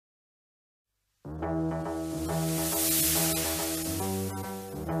Awesome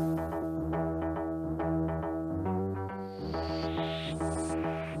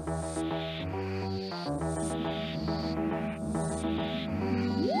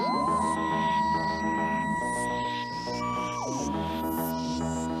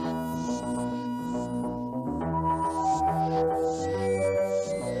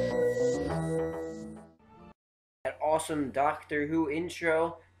Doctor Who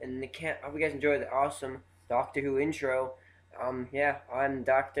intro, and I hope you guys enjoyed the awesome Doctor Who intro. Yeah, I'm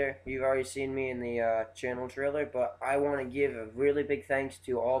Doctor. You've already seen me in the channel trailer, but I want to give a really big thanks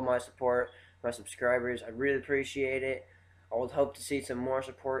to all my support, my subscribers. I really appreciate it. I would hope to see some more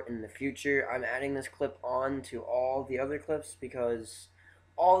support in the future. I'm adding this clip on to all the other clips because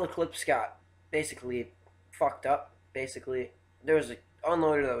all the clips got basically fucked up. Basically, there was an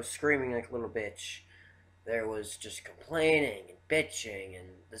unloader that was screaming like a little bitch. There was just complaining and bitching, and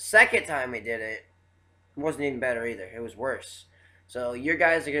the second time we did it wasn't even better either. It was worse. So you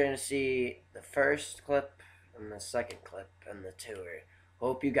guys are going to see the first clip and the second clip and the tour.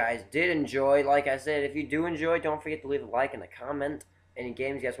 Hope you guys did enjoy. Like I said, if you do enjoy, don't forget to leave a like and a comment. Any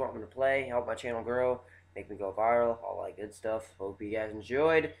games you guys want me to play, help my channel grow, make me go viral, all that good stuff. Hope you guys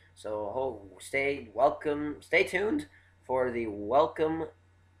enjoyed. So stay tuned for the welcome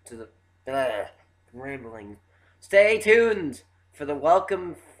to the... rambling. Stay tuned for the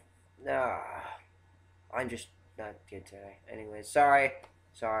welcome. I'm just not good today. Anyways, sorry.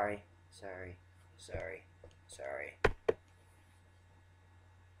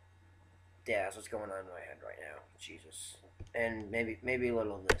 Yeah, that's what's going on in my head right now. Jesus, and maybe a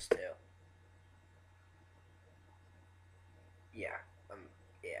little of this too. Yeah,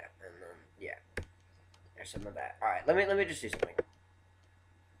 yeah, and then yeah, there's some of that. All right, let me just do something.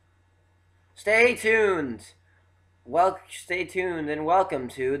 Stay tuned. Stay tuned and welcome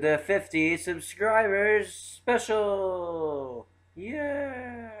to the 50 subscribers special.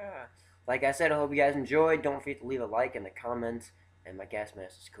 Yeah. Like I said, I hope you guys enjoyed. Don't forget to leave a like and a comment. And my gas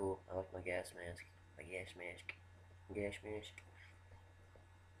mask is cool. I like my gas mask. My gas mask.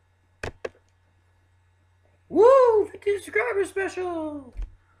 Woo! 50 subscribers special.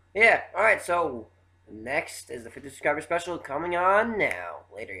 Yeah. All right. So. Next is the 50 subscriber special coming on now.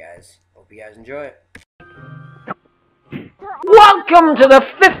 Later, guys. Hope you guys enjoy it. Welcome to the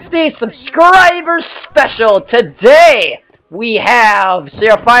 50 subscriber special. Today, we have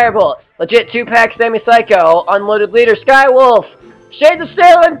CRL Firebolt, Legit 2-pack Sami-Psycho, Unloaded Leader Skywolf, Shades of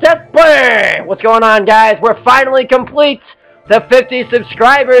Steel, and Death Burn. What's going on, guys? We're finally complete. The 50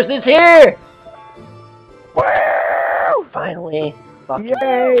 subscribers is here. Woo! Finally.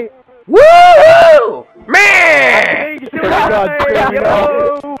 Yay! Woohoo! Man!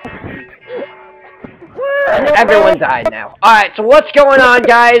 Everyone died now. Alright, so what's going on,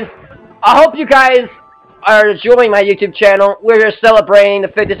 guys? I hope you guys are enjoying my YouTube channel. We're just celebrating the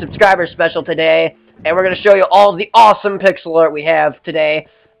 50 subscriber special today, and we're going to show you all the awesome pixel art we have today,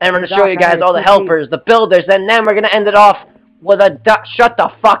 and we're going to show you guys all the helpers, the builders, and then we're going to end it off with a shut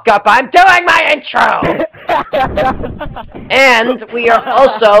the fuck up, I'm doing my intro! And we are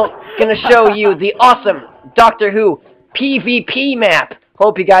also going to show you the awesome Doctor Who PvP map.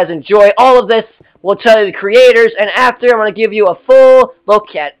 Hope you guys enjoy all of this. We'll tell you the creators, and after I'm going to give you a full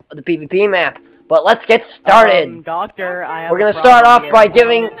look at the PvP map. But let's get started. Doctor, we're going to start off by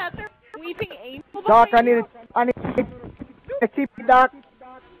giving... Doc, I need a TP, Doc.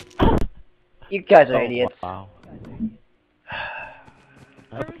 You guys are idiots. Wow.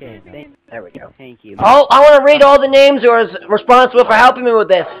 Okay, there we go. Thank you. Oh, I want to read all the names who are responsible for helping me with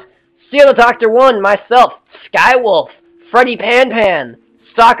this. Seal the Doctor 1, myself, Skywolf, Freddy Pan,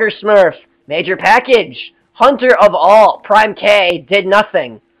 Stalker Smurf, Major Package, Hunter of All, Prime K, Did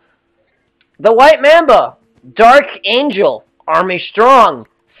Nothing. The White Mamba, Dark Angel, Army Strong,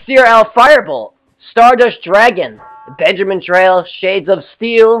 CRL Firebolt, Stardust Dragon, Benjamin Trail, Shades of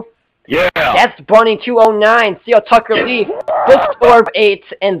Steel, yeah. Death Bunny 209, Seal Tucker Leaf, Book Orb 8,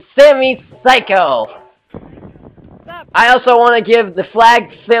 and Sami-Psycho. I also want to give the flag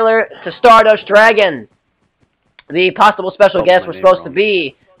filler to Stardust Dragon. The possible special guests were supposed to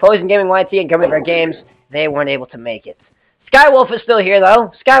be Poison Gaming YT and Gamertag Bear Games. They weren't able to make it. Skywolf is still here,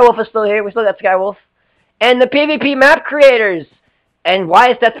 though. Skywolf is still here. We still got Skywolf. And the PvP map creators. And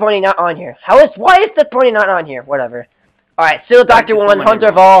why is Death Pony not on here? Why is Death Pony not on here? Whatever. Alright, Seal Doctor 1, Hunter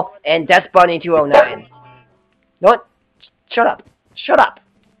of All, and Death Bunny 209. You know what? Shut up. Shut up.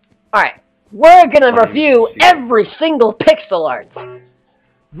 Alright. We're gonna review every single pixel art.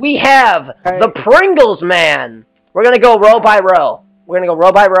 We have the Pringles Man. We're gonna go row by row.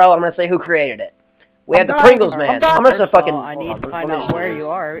 I'm gonna say who created it. We have the Pringles man. I'm just gonna fucking. I need to find out where you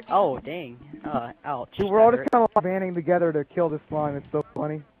are. Oh, dang. Ouch. Dude, we're all just kind of banding together to kill this slime. It's so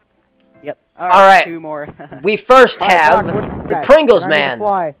funny. Yep. Alright. 2 more. We first have the Pringles man.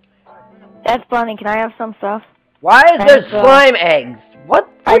 That's funny. Can I have some stuff? Why is there slime eggs? What's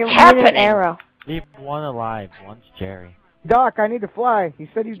happening? An arrow. Leave one alive. One's Jerry. Doc, I need to fly. You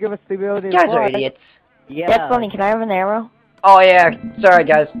said you'd give us the ability to You guys fly. are idiots. Yeah. That's funny. Can I have an arrow? Oh yeah. Sorry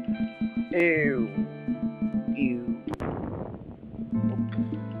guys. Ew. Ew.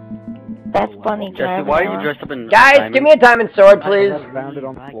 That's funny. Can I have Jesse, why an are you arrow? dressed up in Guys, diamond? give me a diamond sword, please. Found it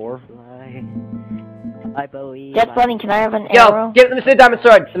on the floor. I believe. That's funny. Can I have an Yo, arrow? let me see the diamond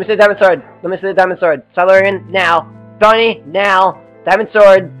sword. Let me see the diamond sword. Let me see the diamond sword. Silurian, now. Bunny, now. Diamond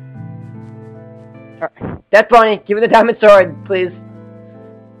sword. That's Bunny. Give me the diamond sword, please.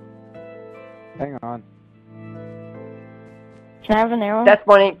 Hang on. Can I have an arrow? That's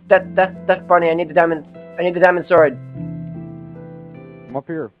Bunny. That's Bunny. I need the diamond. I need the diamond sword. I'm up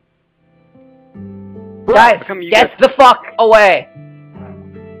here. Guys, get the fuck away.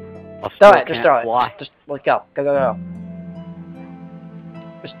 Throw it. Just throw it. Why? Just let go. Go, go, go.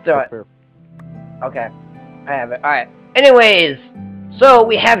 Just throw it. Okay. I have it. Alright. Anyways, so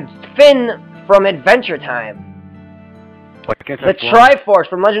we have Finn from Adventure Time. The Triforce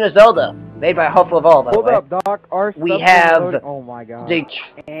from Legend of Zelda, made by Hopeful of All, by the way. Hold up, Doc. Our We stuff is have loaded. Oh my god. the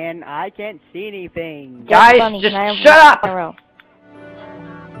And I can't see anything. guys, funny. just Can I have shut up! an arrow?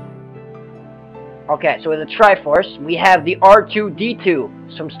 Okay, so with the Triforce, we have the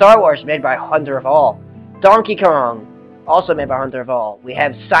R2-D2 from Star Wars, made by Hunter of All. Donkey Kong, also made by Hunter of All. We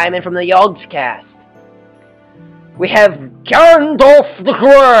have Simon from the Yogs cast. We have Gandalf the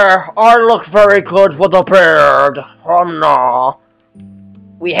Grey. I look very good with a beard. Oh no.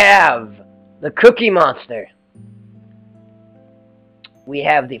 We have the Cookie Monster. We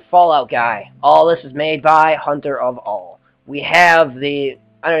have the Fallout guy. All this is made by Hunter of All. We have the...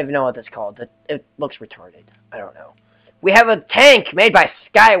 I don't even know what that's called. It looks retarded. I don't know. We have a tank made by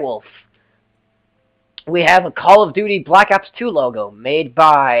Skywolf. We have a Call of Duty Black Ops 2 logo made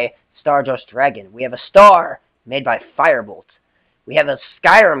by Stardust Dragon. We have a star made by Firebolt. We have a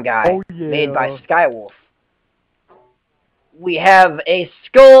Skyrim guy made by Skywolf. We have a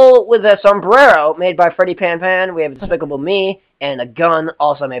skull with a sombrero made by Freddy Pan Pan. We have Despicable Me and a gun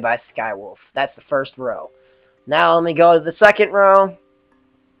also made by Skywolf. That's the first row. Now let me go to the second row.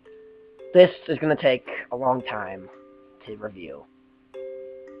 This is going to take a long time to review.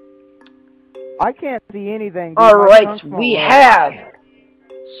 I can't see anything. Alright, we have...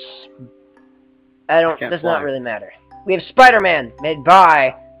 does not really matter. We have Spider-Man, made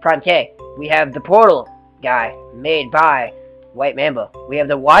by Prime K. We have the Portal guy, made by White Mamba. We have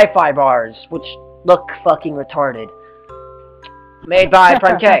the Wi-Fi bars, which look fucking retarded, made by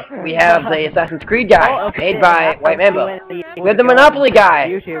Prime K. We have the Assassin's Creed guy, made by White Mamba. We have the Monopoly guy.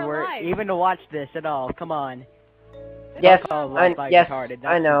 YouTuber, even to watch this at all. Come on. Yes, yes,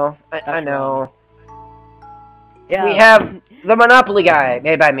 I know. I know. Yeah. We have the Monopoly guy,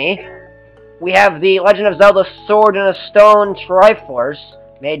 made by me. We have the Legend of Zelda Sword in a Stone Triforce,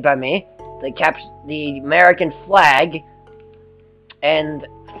 made by me. The American flag, and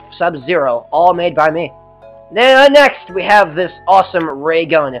Sub-Zero, all made by me. Then next, we have this awesome ray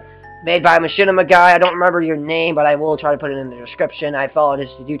gun, made by Machinima guy. I don't remember your name, but I will try to put it in the description. I followed his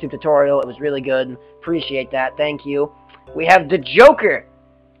YouTube tutorial. It was really good. Appreciate that. Thank you. We have the Joker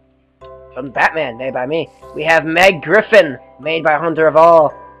from Batman, made by me. We have Meg Griffin, made by Hunter of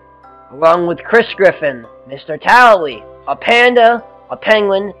All, along with Chris Griffin, Mr. Towley, a panda, a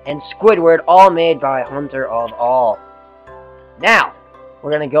penguin, and Squidward, all made by Hunter of All. Now, we're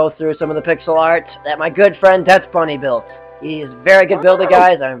going to go through some of the pixel art that my good friend Death Bunny built. He is a very good builder,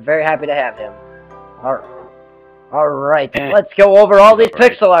 guys. I'm very happy to have him. Alright, let's go over all these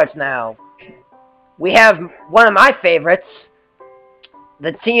pixel arts now. We have one of my favorites,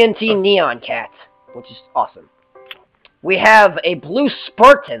 the TNT Neon Cat, which is awesome. We have a blue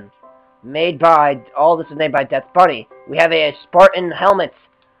Spartan, made by, all this is made by Death Bunny. We have a Spartan helmet.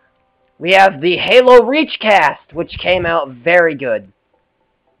 We have the Halo Reach cast, which came out very good.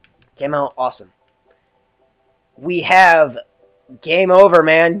 Came out awesome. We have Game Over,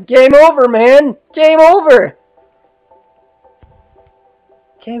 man. Game over, man. Game over.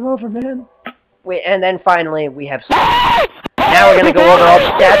 Game over, man. Wait, and then finally we have. Now we're gonna go over all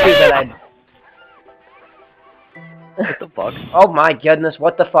the statues that I. What the fuck? Oh my goodness!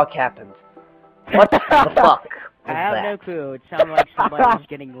 What the fuck happened? What the fuck? I have no clue. It sounded like somebody was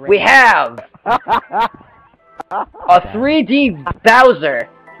getting raped. We have a 3D Bowser.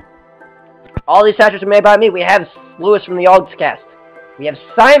 All these statues are made by me. We have Lewis from the Yogs cast. We have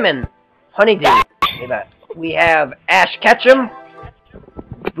Simon Honeydew. Look at that. We have Ash Ketchum.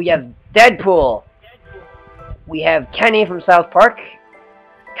 We have Deadpool. We have Kenny from South Park.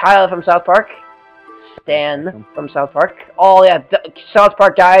 Kyle from South Park. Stan from South Park. All South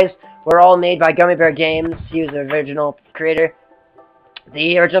Park guys were all made by Gummy Bear Games. He was the original creator.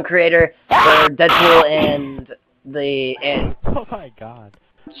 The original creator for Deadpool and Oh my god.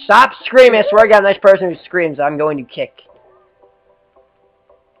 Stop screaming! I swear to God, a nice person who screams, I'm going to kick.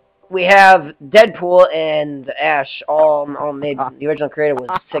 We have Deadpool and Ash all made. The original creator was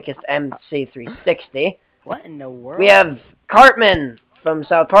Sickest MC360. What in the world? We have Cartman from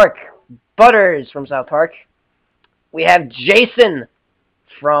South Park. Butters from South Park. We have Jason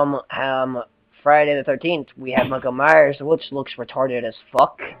from Friday the 13th. We have Michael Myers, which looks retarded as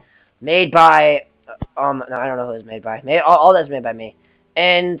fuck. Made by no, I don't know who it's made by. All that's made by me.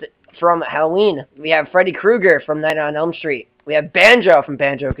 And from Halloween, we have Freddy Krueger from Night on Elm Street. We have Banjo from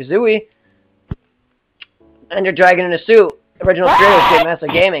Banjo-Kazooie. Ender Dragon in a Suit. Original creator of Game Master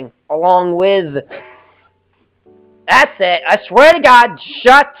Gaming. Along with... That's it. I swear to God,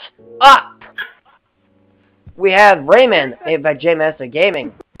 shut up! We have Rayman, made by J Master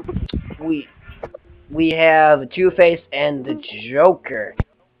Gaming. We have Two-Face and the Joker.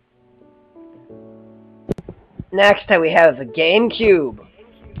 Next, we have the GameCube.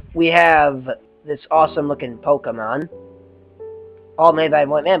 We have this awesome-looking Pokemon, all made by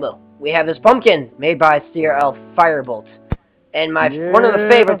White Mambo. We have this pumpkin, made by CRL Firebolt. And one of the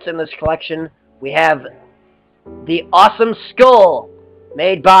favorites in this collection, we have the awesome skull,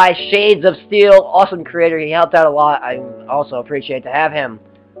 made by Shades of Steel. Awesome creator, he helped out a lot. I also appreciate to have him.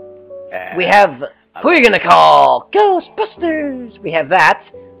 We have, who are you gonna call? Ghostbusters! We have that,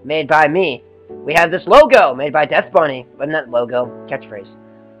 made by me. We have this logo, made by Death Bunny, but not logo, catchphrase.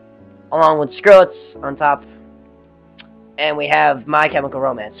 Along with Skrillex on top. And we have My Chemical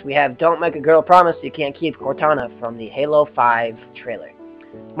Romance. We have Don't Make a Girl Promise You Can't Keep, Cortana from the Halo 5 trailer.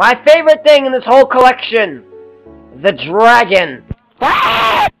 My favorite thing in this whole collection, the dragon.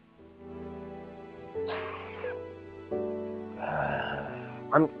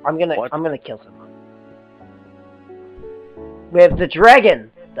 I'm gonna kill someone. We have the dragon,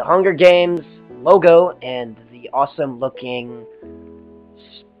 the Hunger Games logo, and the awesome looking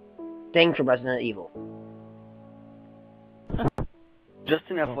thing from Resident Evil. Just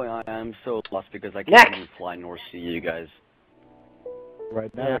an FYI, I'm so lost because I can't even fly nor see you guys.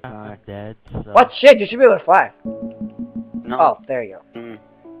 Right now, I'm dead. So. What shit? You should be able to fly. No. Oh, there you go.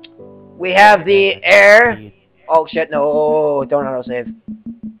 We have the air. Oh shit! No, don't autosave.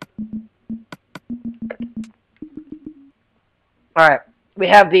 All right. We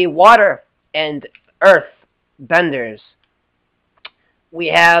have the water and earth benders. We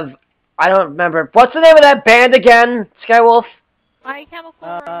have, I don't remember, what's the name of that band again, Skywolf? My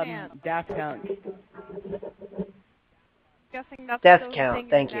Chemical Romance. Death Count. Guessing that's Death the Count, thing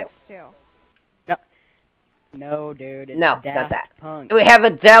thank you. next to. No, dude. It's No, Daft not that. Punk. We have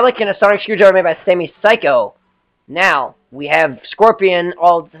a Dalek and a sonic screwdriver made by Sami Psycho. Now, we have Scorpion,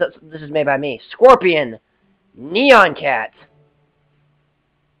 this is made by me. Scorpion, Neon Cat,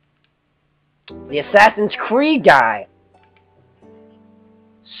 the Assassin's Creed guy,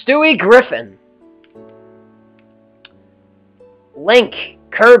 Stewie Griffin, Link,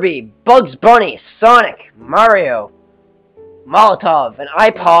 Kirby, Bugs Bunny, Sonic, Mario, Molotov, an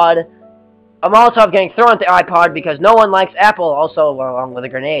iPod, a Molotov getting thrown at the iPod because no one likes Apple, also along with a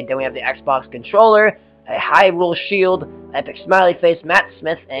grenade. Then we have the Xbox controller, a Hyrule Shield, Epic Smiley Face, Matt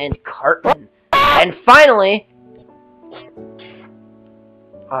Smith, and Cartman. And finally,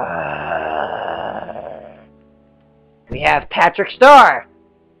 we have Patrick Star,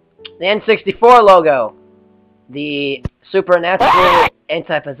 the N64 logo, the Supernatural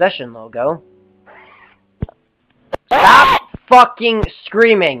Anti-Possession logo. Stop fucking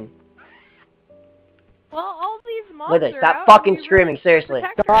screaming. Well, all these mods With it, are stop out, fucking we screaming, really seriously.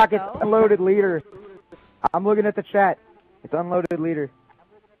 protect Doc, it's ourselves. unloaded leader. I'm looking at the chat. It's unloaded leader.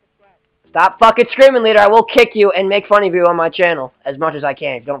 Stop fucking screaming, leader. I will kick you and make fun of you on my channel as much as I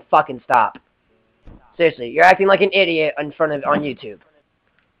can if you don't fucking stop. Seriously, you're acting like an idiot on YouTube.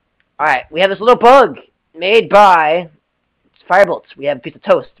 Alright, we have this little bug made by Firebolts. We have a piece of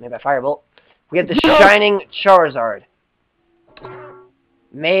toast made by Firebolt. We have the Shining Charizard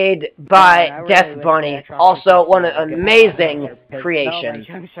made by Death Bunny. Also, one amazing creation.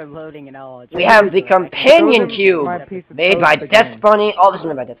 We have the Companion Cube made by Death Bunny. All this is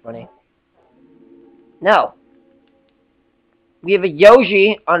made by Death Bunny. No. We have a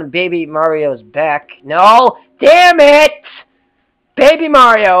Yoshi on Baby Mario's back. No! Damn it! Baby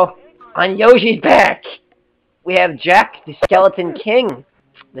Mario on Yoshi's back. We have Jack, the Skeleton King.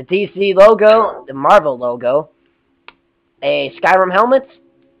 the DC logo, the Marvel logo, a Skyrim helmet,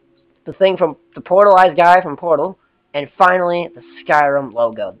 the thing from the Portalized guy from Portal, and finally the Skyrim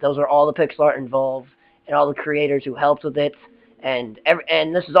logo. Those are all the pixel art involved and all the creators who helped with it. And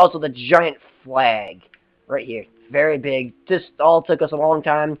this is also the giant flag right here. Very big. This all took us a long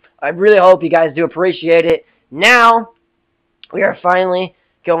time. I really hope you guys do appreciate it. Now, we are finally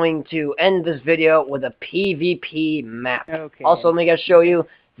going to end this video with a PvP map. Okay. Also, let me guys show you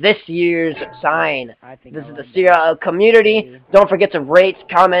this year's sign. This is the like CRL community. Don't forget to rate,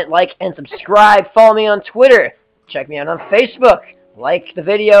 comment, like, and subscribe. Follow me on Twitter. Check me out on Facebook. Like the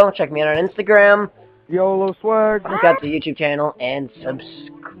video. Check me out on Instagram. YOLO swag. Check out the YouTube channel and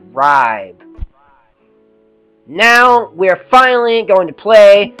subscribe. Now, we're finally going to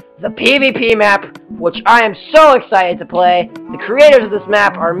play the PvP map, which I am so excited to play. The creators of this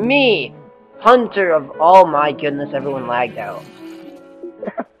map are me, Hunter of... Oh my goodness, everyone lagged out.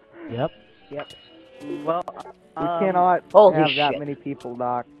 Yep. Well, We cannot holy have shit. that many people,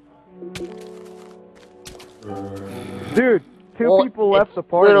 Doc. Dude, two Well, people left the it's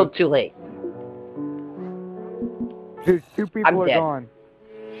party. a little too late. Dude, two people I'm are dead. gone.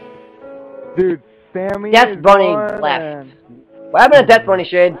 Dude, Sammy Death is Bunny gone, left. and- What happened to Death Bunny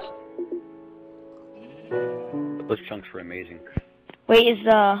Shades? Those chunks were amazing. Wait, is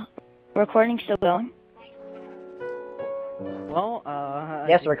the recording still going? well,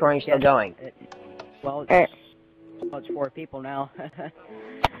 Yes, the recording's still going. Well, Alright. it's 4 people now.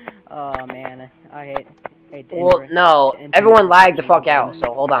 Oh man, I hate to Well, no, everyone lagged the fuck out,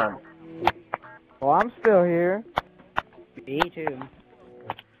 so hold on. Well, I'm still here. Me too.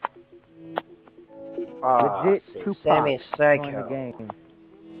 Legit See, Tupac Sammy joined the Psycho. game.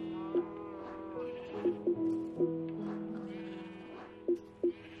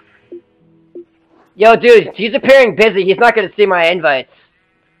 Yo, dude, he's appearing busy. He's not gonna see my invites.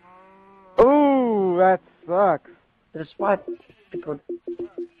 Ooh, that sucks. This is why people. This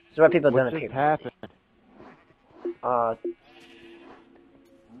is why people don't What appear. just happened?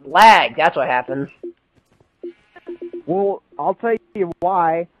 Lag. That's what happened. Well, I'll tell you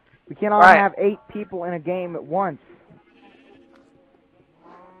why. We cannot Right. have 8 people in a game at once.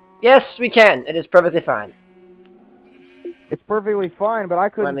 Yes, we can. It is perfectly fine. It's perfectly fine, but I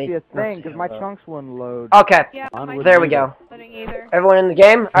couldn't me- see a thing let's because see, my hold on. chunks wouldn't load. Okay, Yeah, On my with there we you. go. Loading either. Everyone in the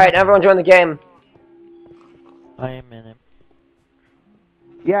game? Alright, everyone join the game. I am in it.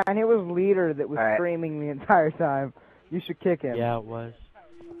 Yeah, and it was Leader that was Alright. screaming the entire time. You should kick him. Yeah, it was.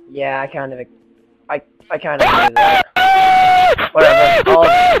 Yeah, I kind of do that. Whatever.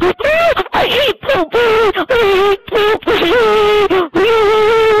 I hate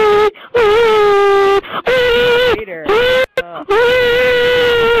Peter, shut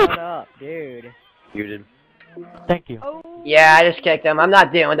up, dude. You did. Thank you. Oh. Yeah, I just kicked him. I'm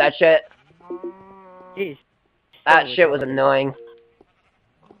not dealing with that shit. Jeez. That shit was annoying.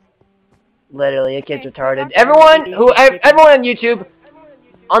 Literally, the kid's Okay, retarded. so Everyone on YouTube,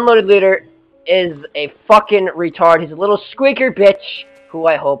 Unloaded Leader is a fucking retard. He's a little squeaker bitch who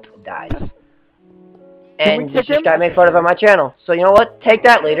I hope dies. And kick this just him? got made fun of on my channel. So you know what? Take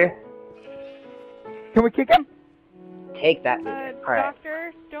that, Leader. Can we kick him? Take that, Leader. Alright.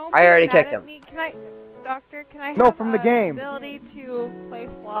 Doctor, don't I be already mad kicked at him. me. Doctor, can I No, have, from the game. ability to place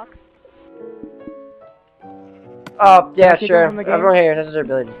blocks? Oh, yeah, Can I kick him sure. from the game? Everyone here, this is their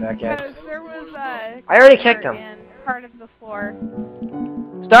ability back, yeah. Because there was I already kicked him. in part of the floor.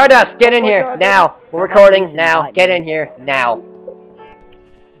 Stardust, get in Oh my here, God. now. We're recording, now. Get in here, now.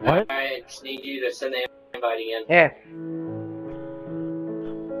 What? I just need you to send the invite again. Here.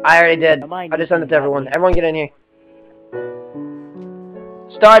 I already did. Mine I just sent it to everyone. didn't. Everyone get in here.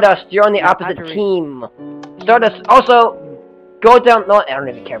 Stardust, you're on the Yeah, opposite Patrick. team. Stardust, also, go down... No, I don't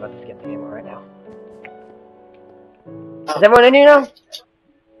even care about this game anymore right now. Is everyone in here now?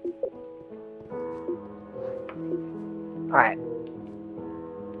 Alright.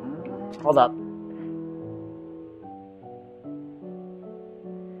 Hold up.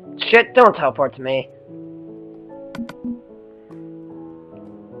 Shit, don't teleport to me.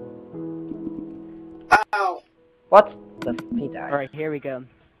 Ow! What? He died. Alright, here we go.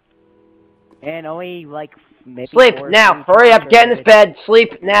 And only like maybe Sleep 4 now! people Hurry up! are Get in this good. bed!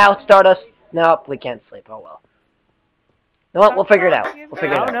 Sleep now! Stardust! Nope, we can't sleep. Oh well. You know what? We'll figure it out. We'll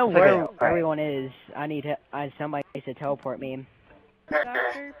figure it I out. don't know We'll figure it where out. Alright. everyone is. I need somebody to teleport me.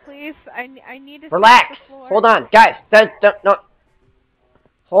 Doctor, please, I need to see Relax! the floor. Hold on! Guys! No.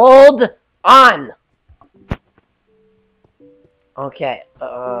 Hold on! Okay.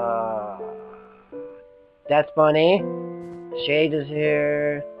 Death Bunny. Shades is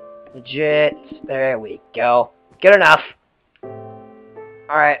here. Legit. There we go. Good enough.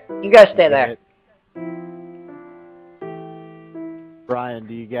 Alright, you guys stay there. Brian,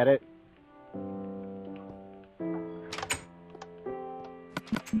 do you get it?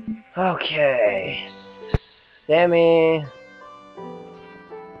 Okay. Sammy.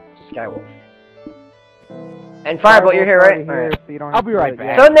 Skywolf. And Firebolt, you're here, right? Alright. I'll be right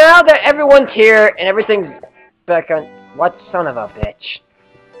back. So now that everyone's here and everything's back on... What son of a bitch?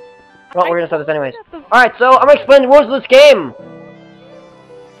 Well, we're gonna start this anyways. Alright, so I'm gonna explain the rules of this game!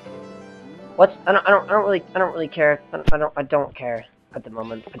 What's... I don't really care. I don't care at the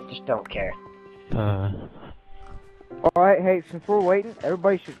moment. I just don't care. Alright, hey, since we're waiting,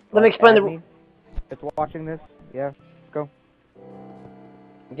 everybody should... Let me explain the... It's watching this. Yeah, go.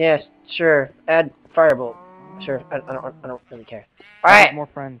 Yes, sure. Add Firebolt. Sure, I don't really care. Alright! More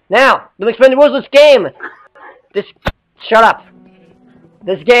friends. Now, let me explain the rules of this game! Shut up!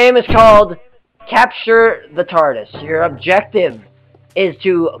 This game is called Capture the TARDIS. Your objective is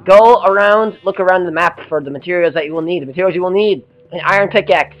to go around, look around the map for the materials that you will need. The materials you will need: an iron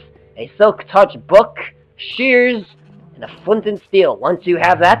pickaxe, a silk touch book, shears, and a flint and steel. Once you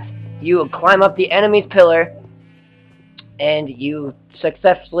have that, you climb up the enemy's pillar, and you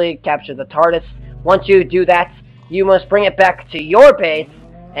successfully capture the TARDIS. Once you do that, you must bring it back to your base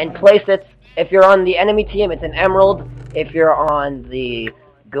and place it. If you're on the enemy team, it's an emerald. If you're on the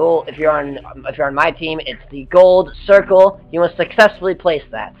gold, if you're on my team, it's the gold circle. You must successfully place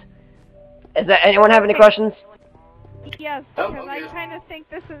that. Is that anyone have any questions? Yes, because I kind of think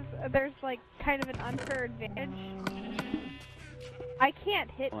there's like kind of an unfair advantage. I can't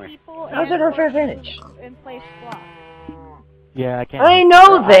hit people. How's that an unfair advantage? In place blocks. Yeah, I can't. I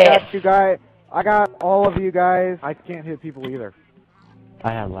know this. I got you guys. I got all of you guys. I can't hit people either.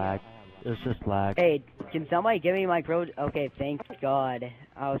 I had lag. It was just lag. Hey, can somebody give me my code? Okay, thank God.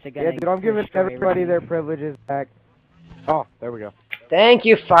 I was gonna. Yeah, dude, I'm giving everybody their privileges back. Oh, there we go. Thank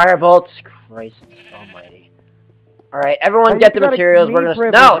you, Firebolt. Christ almighty. Alright, everyone get the materials. We're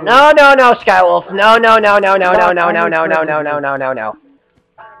gonna... No, Skywolf. No.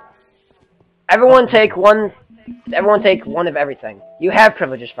 Everyone take one of everything. You have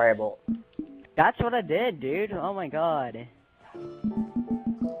privileges, Firebolt. That's what I did, dude. Oh my God.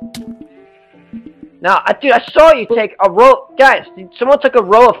 No, dude, I saw you take a row... Guys, someone took a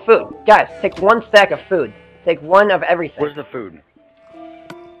row of food. Guys, take one stack of food. Take one of everything. Where's the food?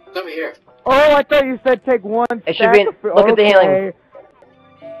 It's over here. Oh, I thought you said take one It should be... Look at the healing.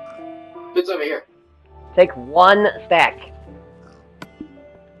 It's over here. Take one stack.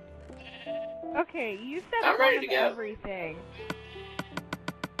 Okay, you said I'm ready to go. everything.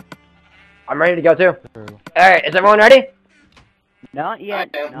 I'm ready to go too. Alright, is everyone ready? Not yet.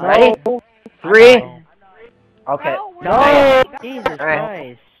 No. Ready? 3. Okay. No! Jesus Alright.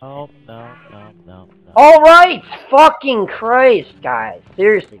 Christ. Oh, no. Alright! Fucking Christ, guys.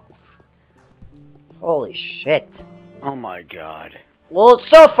 Seriously. Holy shit. Oh my God. Well,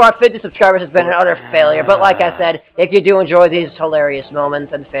 so far, 50 subscribers has been an utter failure, but like I said, if you do enjoy these hilarious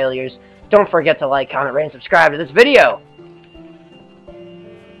moments and failures, don't forget to like, comment, rate, and subscribe to this video.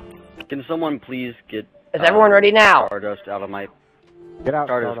 Can someone please get... Is everyone ready now? Stardust out of my... Get out,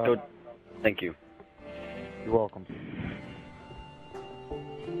 Stardust, Stardust. go... Thank you. You're welcome.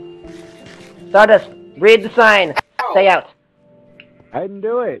 Stardust, read the sign. Stay out. I didn't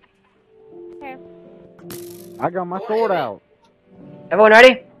do it. Okay. I got my sword out. Everyone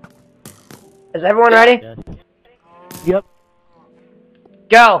ready? Is everyone ready? Yes. Yep.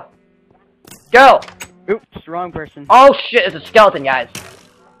 Go. Go. Oops, wrong person. Oh shit, it's a skeleton, guys.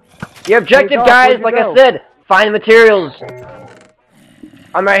 Your objective, Doc, guys, where'd you like go? I said, find the materials.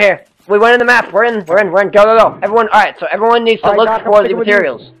 I'm right here. We went in the map. We're in. Go. Everyone, alright, so everyone needs to Alright, look Doc, I'm for the sticking with you.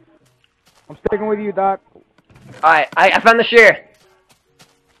 materials. I'm sticking with you, Doc. Alright, I found the shear.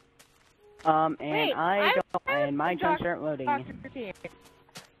 And Wait, I don't, and my Doc- jumps aren't loading. Dr. T.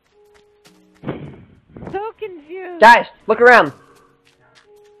 So confused. Guys, look around.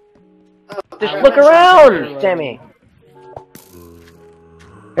 Just look around, Sammy.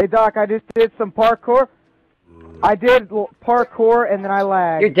 Hey, Doc, I just did some parkour. I did parkour and then I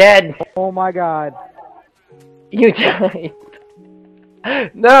lagged. You're dead. Oh my God. You died.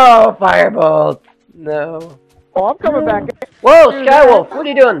 No, Firebolt. No. Oh, I'm coming back. Whoa, Skywolf, what are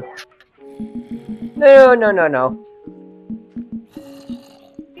you doing? No.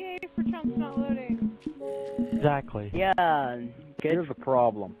 Yay for chumps not loading. Exactly. Yeah, good. Here's the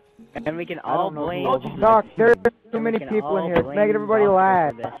problem. And we can all blame... Doc, there's too many we can people in all here. It's blame making everybody Doctor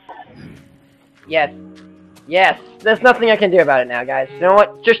lag. for this. Yes. There's nothing I can do about it now, guys. You know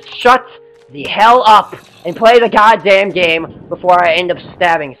what? Just shut the hell up and play the goddamn game before I end up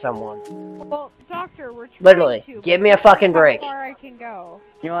stabbing someone. Well, Doctor, we're trying Literally, to, give me a fucking break. How far I can go.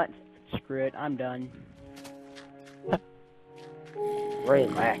 You know what? Screw it. I'm done.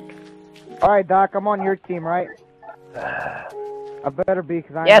 Relax. Alright, Doc, I'm on your team, right? I better be,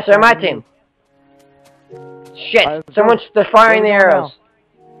 because I'm... Yes, they're my team. Shit, they're firing the arrows.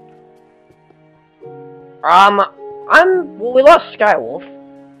 Well, we lost Skywolf.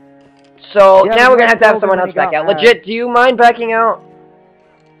 So, Yeah, now we're gonna we have someone else back out. mad. Legit, do you mind backing out?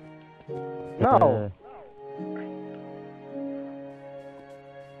 No.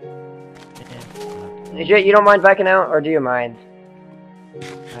 Legit, you don't mind backing out, or do you mind?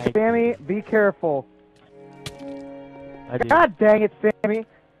 Sammy, be careful. I do. God dang it, Sammy.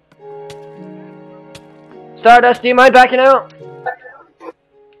 Stardust, do you mind backing out?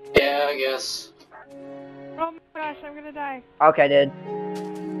 Yeah, I guess. Oh my gosh, I'm gonna die. Okay, dude.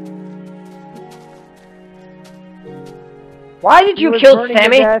 Why did you kill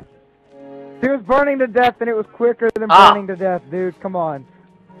Sammy? He was burning to death, and it was quicker than burning to death, dude. Come on.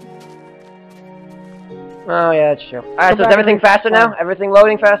 Oh, yeah, that's true. Alright, so is everything faster now? Everything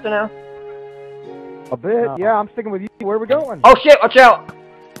loading faster now? A bit, yeah, I'm sticking with you. Where are we going? Oh shit, watch out!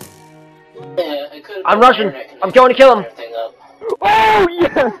 Yeah, it could have I'm rushing. I'm going to kill him. Oh,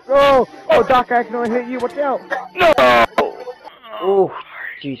 yes! Oh, Doc, I accidentally hit you. Watch out. No! Ooh,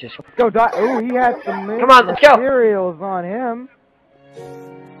 Jesus. Let's go, Doc. Ooh, he had some Come on, let's go. materials on him.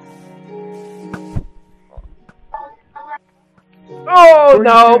 Oh,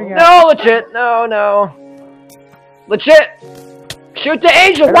 no. No, legit. No. Legit. Shoot the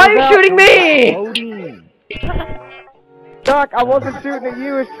angel. Why are you shooting me? Doc, I wasn't shooting at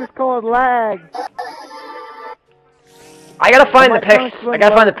you. It's just called lag. I gotta find the pick. I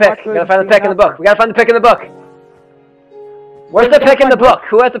gotta find the pick. I gotta find the pick in the book. We gotta find the pick in the book. Where's the pick in the book?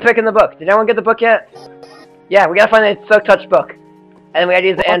 Who has the pick in the book? Did anyone get the book yet? Yeah, we gotta find the Silk Touch book. And we gotta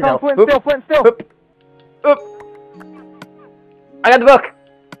use the anvil. Flint still. Oop. I got the book.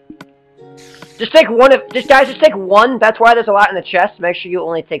 Just take one of, guys, just take one. That's why there's a lot in the chest. Make sure you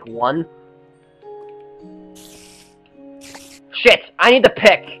only take one. Shit, I need the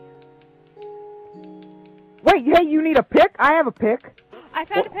pick. Wait, hey, you need a pick? I have a pick. I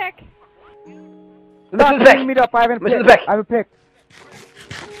found a pick. Listen to the pick. Meet up. I have a pick. Listen to the pick. I have a pick.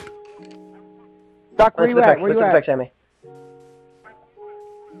 Doc, where you at? Where you at? Listen to the pick,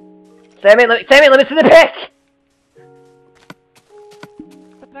 Sammy, let me see the pick.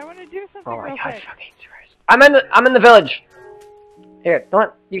 But I want to do something Oh my real god, quick. fucking Christ. I'm in the village. Here,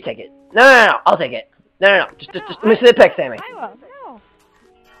 don't you take it. No, I'll take it. No. Just let me see the pick, Sammy. I will. No.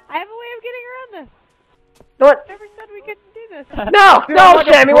 I have a way of getting around this. No, what? Never said we couldn't do this. No, Dude, no, like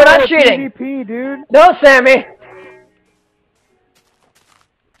Sammy, we're not cheating. PvP, dude. No, Sammy.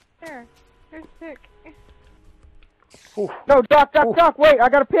 There. There's the pick. No, Doc, wait, I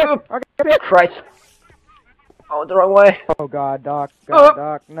got a pick. I got a pick. Christ. Oh, the wrong way. Oh god, Doc,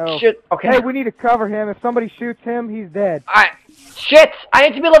 Doc, no. Shit, okay. Hey, we need to cover him. If somebody shoots him, he's dead. Shit, I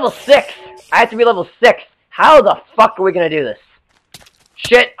need to be level 6. I have to be level 6. How the fuck are we gonna do this?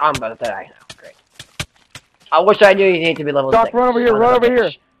 Shit, I'm about to die now. Great. I wish I knew you need to be level 6. Doc, run over here, run over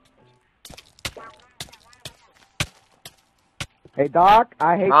here. Hey, Doc,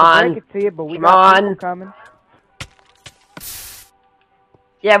 I hate to break it to you, but we got people coming.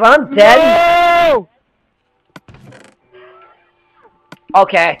 Yeah, but I'm dead. No!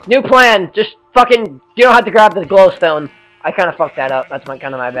 Okay, new plan. Just fucking, you don't have to grab the glowstone. I kind of fucked that up. That's kind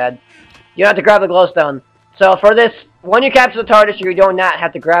of my bad. You don't have to grab the glowstone. So for this, when you capture the TARDIS, you do not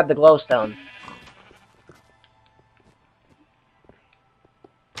have to grab the glowstone.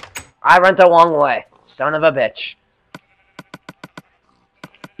 I went the wrong way. Son of a bitch.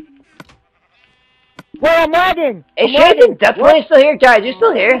 Wait, I'm lagging! Hey, Shaden, definitely still here, guys. You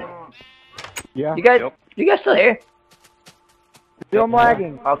still here? Yeah. You guys still here? Still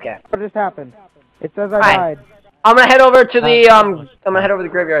lagging. Okay. What just happened? It says I died. I'm gonna head over to the I'm gonna head over to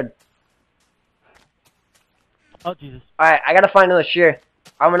the graveyard. Oh Jesus. Alright, I gotta find another shear.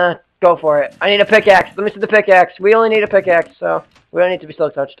 I'm gonna go for it. I need a pickaxe. Let me see the pickaxe. We only need a pickaxe, so we don't need to be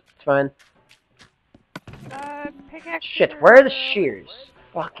silk touched. It's fine. Pickaxe. Shit, where are the shears?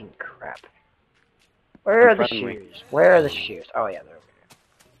 Fucking crap. Where are the shears? Where are the shears? Oh yeah, they're over here.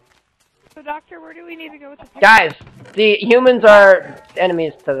 So, Doctor, where do we need to go with the pickaxe? Guys, the humans are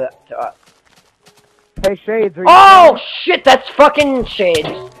enemies to us. Hey, Shades, are you Oh shit, that's fucking Shades.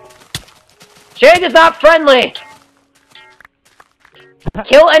 Shades is not friendly.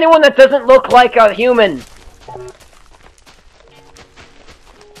 Kill anyone that doesn't look like a human.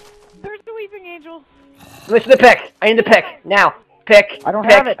 There's the weeping angel. Let me see the pick. I need the pick now. Pick. I don't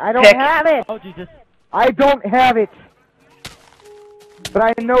pick, have it. I don't pick. have it. Oh, Jesus. I don't have it. But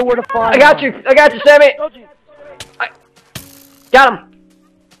I know where to find I got one. you. I got you, Sammy. Oh, Jesus. Got him.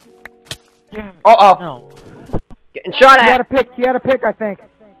 Uh-oh. No. Getting shot He had a at. pick. He had a pick, I think.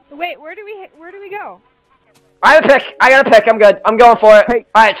 Wait, where do we go? I have a pick. I got a pick. I'm good. I'm going for it. Hey.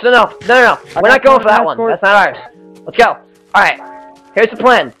 Alright, so no. We're not going for that one. escort. That's not ours. Let's go. Alright. Here's the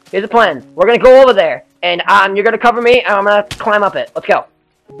plan. Here's the plan. We're gonna go over there. And you're gonna cover me, and I'm gonna climb up it. Let's go.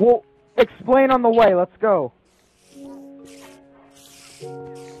 Well, explain on the way. Let's go.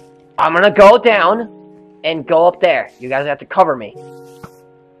 I'm gonna go down and go up there. You guys have to cover me.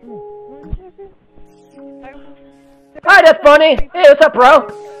 Hi, that's Bunny. Hey, what's up, bro?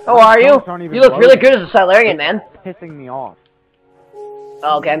 How are you? Chunks aren't even You look really loaded. good as a Silurian, man. Pissing me off.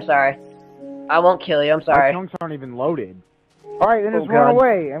 Oh, okay, I'm sorry. I won't kill you. I'm My sorry. chunks aren't even loaded. Alright, then Oh, just run God.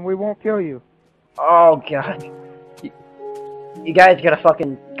 away, and we won't kill you. Oh, God. You guys gotta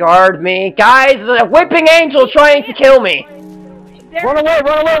fucking guard me. Guys, the whipping angel trying to kill me. Run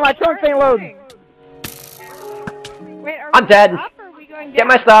away, my chunks ain't loading. Wait, are I'm we dead. going up or are we going down? Get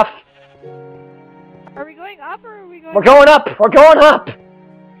my stuff. Are we going up or are we going We're going up. We're going up.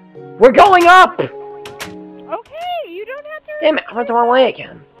 We're going up. Okay, you don't have to... Damn it, I went the wrong way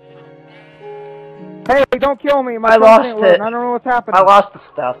again. Hey, don't kill me. My I chunks lost ain't loading. it. I don't know what's happening. I lost the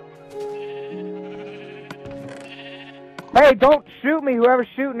stuff. Hey, don't shoot me. Whoever's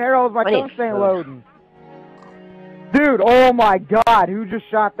shooting arrows, my I need chunks ain't food. loading. Dude, oh my god, who just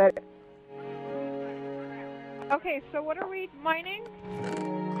shot that? Okay, so what are we mining?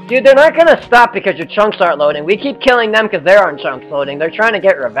 Dude, they're not gonna stop because your chunks aren't loading. We keep killing them because their own chunks loading. They're trying to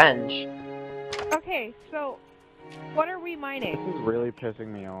get revenge. Okay, so what are we mining? This is really pissing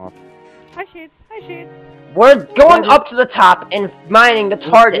me off. Hi, Shades. Hi, Shades. We're going up to the top and mining the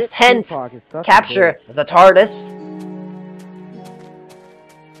TARDIS. Hence, capture the TARDIS.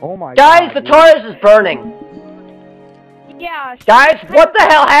 Oh my Guys, god. the dude. TARDIS is burning. Yeah. Guys, what the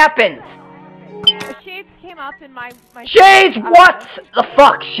hell happened? Shades came up in my Shades, what the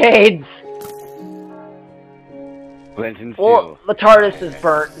fuck, Shades? Clinton Well, the TARDIS is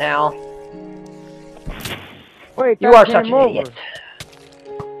burnt now. Wait, You that are game such an over. idiot.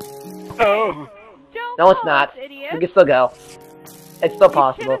 Oh. Don't No, it's call not. us idiots. We can still go. It's still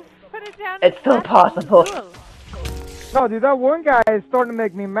possible. You should've put it down It's in still the possible. school. No, dude, that one guy is starting to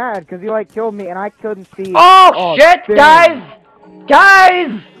make me mad because he like killed me and I couldn't see. Oh, shit, damn. guys!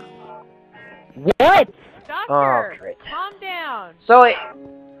 Guys! What? Doctor, Oh, great. calm down. So,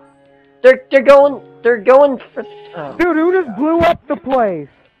 they're going for, oh. Dude, who just blew up the place?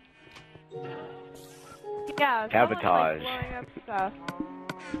 Yeah, Sabotage. someone's, like, blowing up stuff.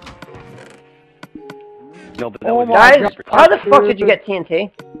 No, but that Oh was my Guys, God, how the fuck dude. did you get TNT?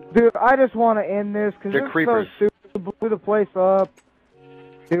 Dude, I just want to end this because They're it's creepers. so stupid. Blew the place up.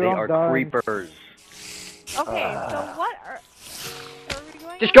 Dude, They I'm are done. creepers. Okay, so what are we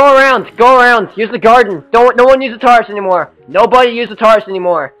going Just on? go around, go around. Use the garden. No one use the TARDIS anymore. Nobody use the TARDIS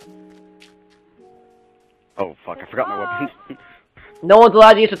anymore. Oh, fuck, I forgot my weapons. No one's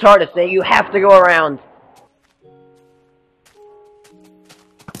allowed to use the TARDIS. You have to go around.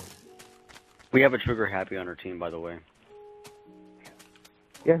 We have a trigger happy on our team, by the way.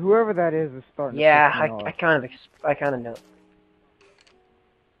 Yeah, whoever that is starting Yeah, to piss me off. I kind of know.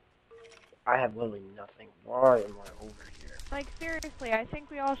 I have literally nothing. Why am I over here? Like, seriously, I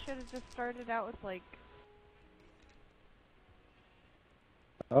think we all should have just started out with, like...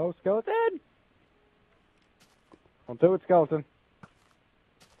 Oh, skeleton! Don't do it, skeleton.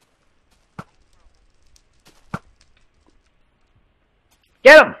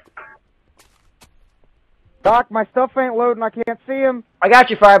 Get him! Doc, my stuff ain't loading. I can't see him. I got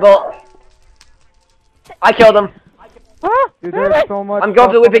you, Firebolt. I killed him. Dude, there's so much. I'm going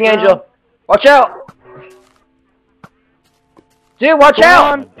for the stuff Whipping on the Angel. Watch out! Dude, watch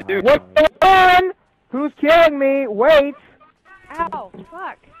ground. out! Dude. What's going on? Who's killing me? Wait. Ow,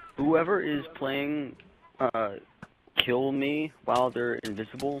 fuck. Whoever is playing, kill me while they're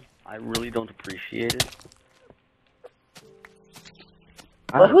invisible, I really don't appreciate it.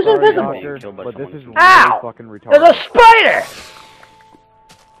 Well, I'm who's sorry, invisible? Doctor, Killed by but this someone is who's- really Ow! fucking There's retarded. a spider!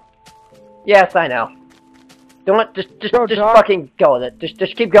 Yes, I know. Don't just Go, Doc. fucking go with it.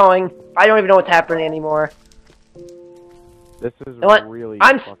 Just keep going. I don't even know what's happening anymore. This is You know what? really.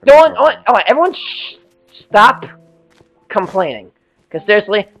 I'm fucking going. retarded. Alright, everyone, stop complaining. Because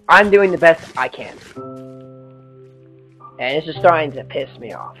seriously, I'm doing the best I can, and it's just starting to piss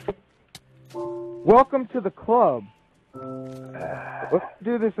me off. Welcome to the club. Let's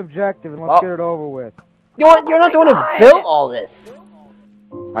do this objective and let's Well- get it over with. You know what? You're not the one who built all this.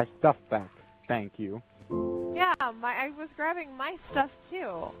 My stuff back. Thank you. Yeah, Yeah, I was grabbing my stuff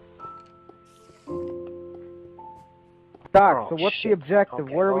too. Doc, so what's shit. the objective?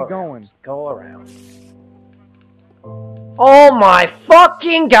 Okay, Where are we go around. going? Go around. Oh my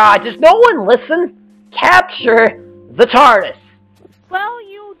fucking god, does no one listen? Capture the TARDIS. Well,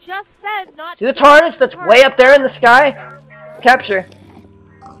 you just said not. See the TARDIS that's way up there in the sky? Capture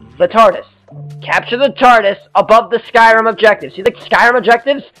the TARDIS. Capture the TARDIS above the Skyrim objectives. See the Skyrim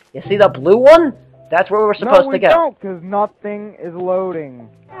objectives? You see the blue one? That's where we're supposed to go. No, we don't, because nothing is loading.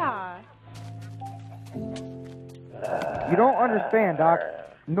 Yeah. You don't understand, Doc.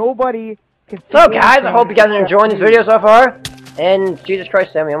 Nobody can see So guys, I hope you guys are anything enjoying this except video so far. And Jesus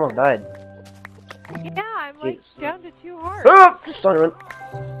Christ, Sammy almost died. Yeah, I'm like down to 2 hearts. Oh, Thunderman.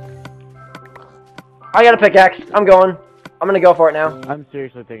 I got a pickaxe. I'm going. I'm gonna go for it now. I'm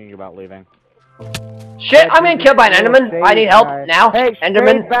seriously thinking about leaving. Shit, I'm getting killed by an Enderman. I need help now. Hey,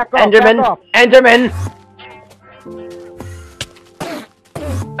 Enderman, back off, Enderman, back off. Enderman.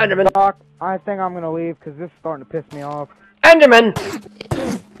 Enderman, Doc, I think I'm gonna leave because this is starting to piss me off. Enderman.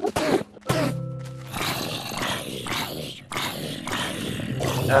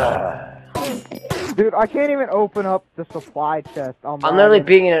 Dude, I can't even open up the supply chest. I'm literally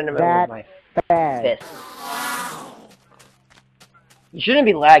beating an Enderman that with my bad. fist. You shouldn't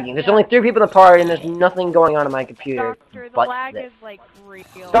be lagging. There's only 3 people in the party, and there's nothing going on my computer. Doctor, the but lag this. is like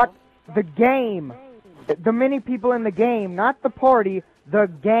real. Doc, the game. The many people in the game, not the party, the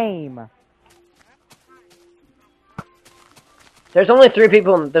game. There's only 3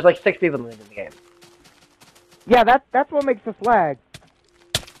 people. There's like 6 people in the game. Yeah, that's what makes us lag.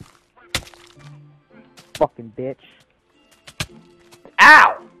 Fucking bitch.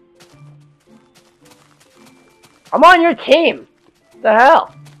 Ow! I'm on your team. What the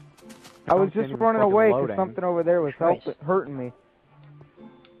hell? I was just running away because loading. something over there was hurting me.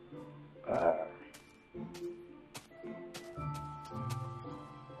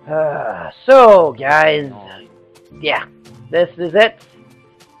 So, guys, yeah, this is it.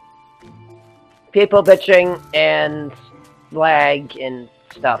 People bitching and lag and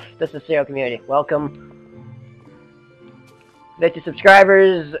stuff. This is CRL Community. Welcome. 50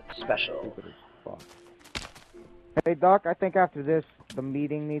 subscribers special. Hey, Doc, I think after this, the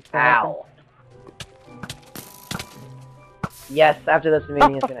meeting needs to happen. Ow. Yes, after this, the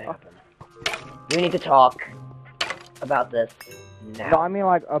meeting is gonna happen. We need to talk about this now. No, I mean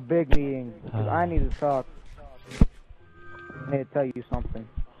like a big meeting. 'Cause I need to talk. I need to tell you something.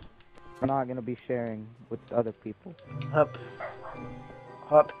 We're not gonna be sharing with other people. Up.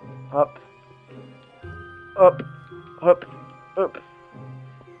 Up. Up. Up. Up. Up.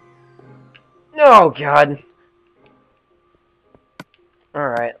 Oh, God.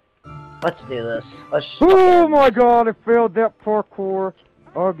 Alright. Let's do this. Let's Oh my god, I failed that parkour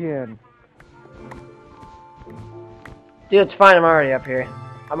again. Dude, it's fine. I'm already up here.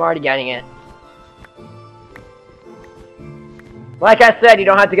 I'm already getting it. Like I said, you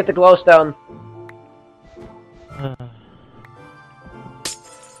don't have to get the glowstone.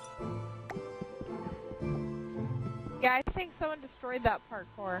 Yeah, I think someone destroyed that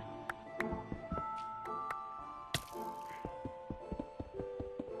parkour.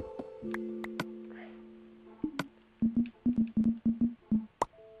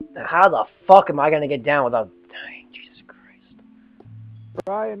 Now, how the fuck am I gonna get down without dying? Jesus Christ.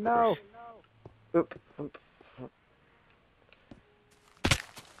 Brian, no. Oop, oop, oop.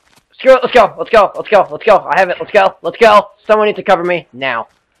 Screw it, let's go, let's go, let's go, let's go. I have it, let's go, let's go. Someone needs to cover me now.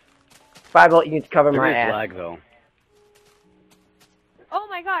 Firebolt, you need to cover my ass. Lag though. Oh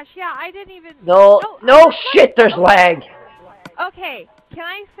my gosh, yeah, I didn't even... No, no shit, there's lag. Okay, can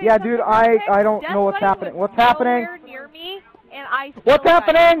I say Yeah, something dude, real I quick? don't know what's Death Buddy happening. was What's happening? nowhere near me, and I still What's died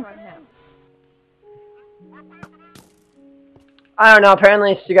happening? from him. I don't know,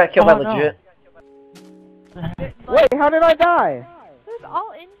 apparently you got killed by legit. Wait, how did I die? Who's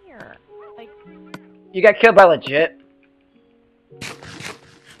all in here? Like, You got killed by legit.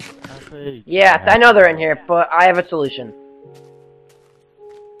 Yeah, I know they're in here, but I have a solution.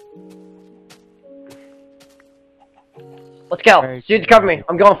 Let's go. Dude, cover me.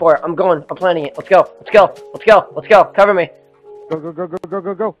 I'm going for it. I'm going. I'm planning it. Let's go. Let's go. Let's go. Let's go. Cover me. Go, go, go, go, go,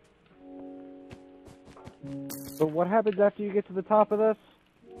 go, go. So what happens after you get to the top of this?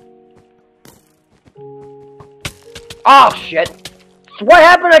 Oh, shit. So what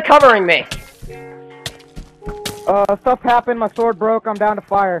happened to covering me? Stuff happened, my sword broke, I'm down to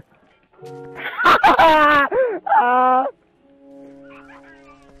fire.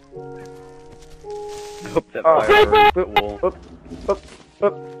 Hope that fire cool.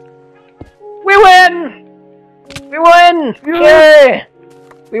 We win! We win! Yay!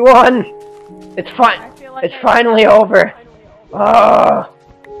 We won! It's fine. I feel like It's finally over. Oh,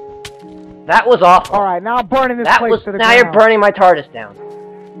 that was awful. Alright, now I'm burning this That place was to the now ground. you're burning my TARDIS down.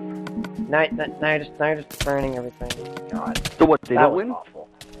 Now you're just burning everything. God. So what? They That don't was win? awful.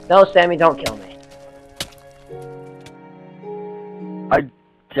 No, Sammy, don't kill me. I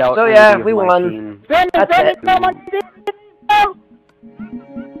doubt. So yeah, anybody we of my won. team- That's it.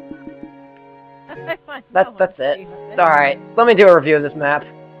 That's it. Alright, let me do a review of this map.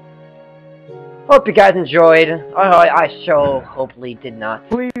 Hope you guys enjoyed. I so hopefully did not.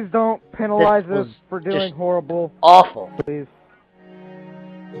 Please don't penalize This us was for doing just horrible. Awful. Please.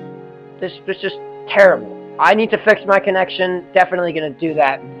 This just terrible. I need to fix my connection. Definitely gonna do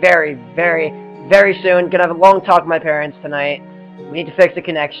that very, very, very soon. Gonna have a long talk with my parents tonight. We need to fix the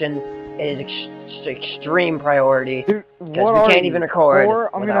connection. It is extreme priority. Dude, because we can't even record. Or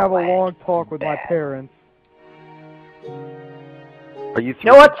I'm gonna have a long talk with my Bad. parents. Are you?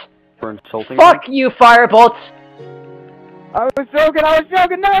 You know what? For insulting Fuck me? you, Firebolt! I was joking,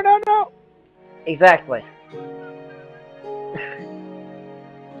 no, no, no! Exactly.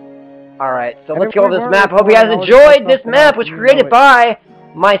 Alright, so And let's if go we over this weren't map. Hope you guys recording, I would've enjoyed. fucked This something map up, was you created know it. by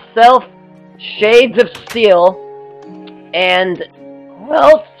myself, Shades of Steel, and who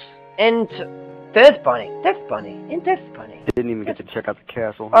else? And Death Bunny. Didn't even get to check out the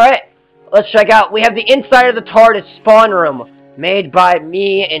castle. Alright, let's check out. We have the inside of the TARDIS spawn room, made by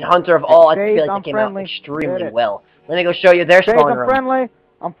me and Hunter of All. I Shades, feel like I'm they came friendly. out extremely Did it. well. Let me go show you their Shades, spawn I'm room. friendly.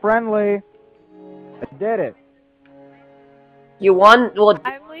 I did it. You won? Well,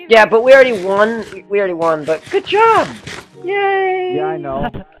 I'm leaving. yeah, but we already won, but good job! Yay! Yeah, I know.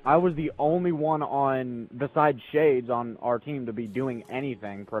 I was the only one besides Shades on our team to be doing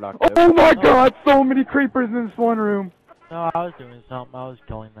anything productive. Oh my god, so many creepers in this one room! No, I was doing something. I was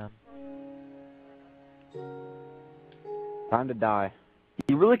killing them. Time to die.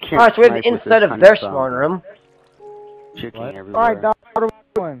 You really can't. Alright, so we have the snipe with inside this of kind their stuff. spawn room. Chicken What? everywhere. Alright, Doc, what are we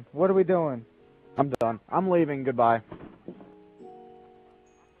doing? What are we doing? I'm done. I'm leaving. Goodbye.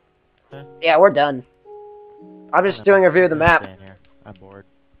 Yeah, we're done. I'm just doing a review of the map. Staying here. I'm bored.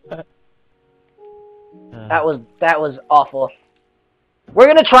 That was awful. We're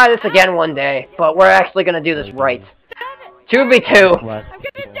gonna try this again one day, but we're actually gonna do this right. 2v2. Less I'm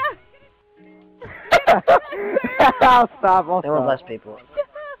people. gonna die. I'll stop. There were less people.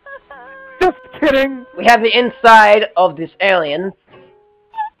 Just kidding. We have the inside of this alien.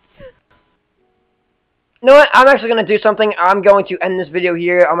 You know what? I'm actually going to do something. I'm going to end this video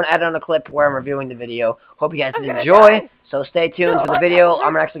here. I'm going to add on a clip where I'm reviewing the video. Hope you guys enjoy. So stay tuned for the video.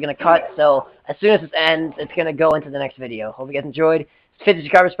 I'm actually going to cut. So as soon as this ends, it's going to go into the next video. Hope you guys enjoyed. It's 50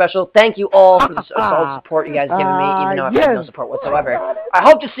 subscriber special. Thank you all for the solid support you guys have given me, even though I've had no support whatsoever. I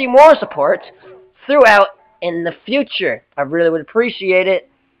hope to see more support throughout in the future. I really would appreciate it.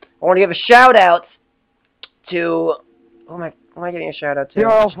 I want to give a shout out to... Who am I giving a shout out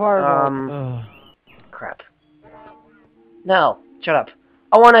to? Crap. No, shut up.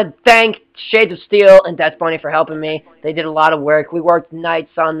 I want to thank Shades of Steel and Death Bunny for helping me. They did a lot of work. We worked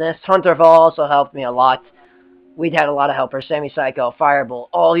nights on this. Hunter of All also helped me a lot. We'd had a lot of helpers. Sammy Psycho, Firebolt.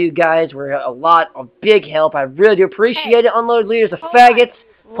 All you guys were a lot of big help. I really do appreciate it. Unload Leaders of Faggots.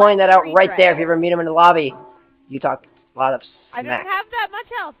 Pointing that out right there if you ever meet them in the lobby. You talk a lot of I don't smack. have that much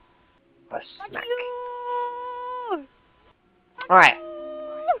health. Smack. You. Alright.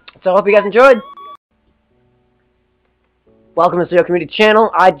 So I hope you guys enjoyed. Welcome to the Studio Community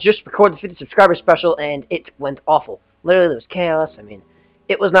channel. I just recorded the 50 subscriber special and it went awful. Literally, there was chaos. I mean,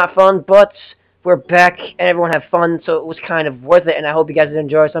 it was not fun, but we're back and everyone had fun, so it was kind of worth it, and I hope you guys did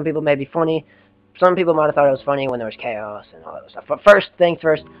enjoy. Some people may be funny. Some people might have thought it was funny when there was chaos and all that stuff. But first things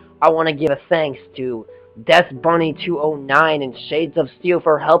first, I want to give a thanks to Death Bunny 209 and Shades of Steel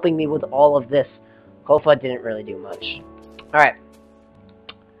for helping me with all of this. Hopefully I didn't really do much. Alright.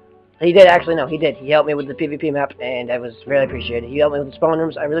 He did, actually, no, he did. He helped me with the PvP map, and I was really appreciated. He helped me with the spawn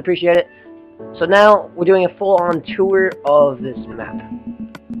rooms, I really appreciate it. So now, we're doing a full-on tour of this map.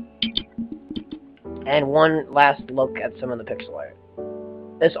 And one last look at some of the pixel art.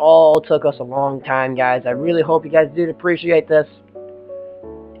 This all took us a long time, guys. I really hope you guys did appreciate this.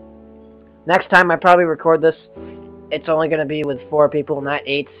 Next time I probably record this, it's only going to be with 4 people, not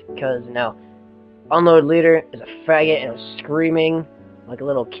 8, because, no. Unload Leader is a faggot and was screaming like a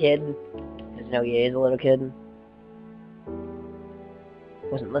little kid. Because, no, he is a little kid.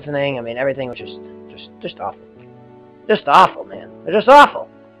 Wasn't listening. I mean, everything was just awful. Just awful, man. They're just awful.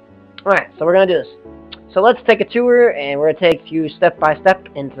 Alright, so we're going to do this. So let's take a tour, and we're going to take you step by step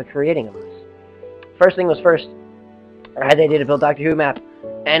into the creating of this. First thing was first, I had the idea to build Doctor Who map,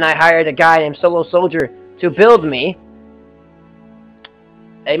 and I hired a guy named Solo Soldier to build me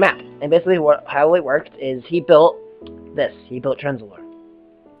a map. And basically how it worked is he built this. He built Trenzalore.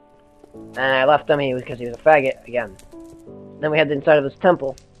 And I left him because he was a faggot, again. Then we had the inside of this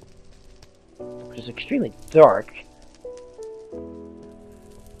temple, which is extremely dark.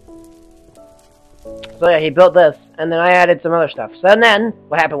 So yeah, he built this, and then I added some other stuff. So then,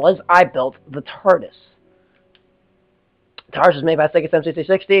 what happened was, I built the TARDIS. The TARDIS was made by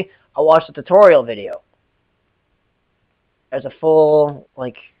SegaSam6360. I watched the tutorial video. There's a full,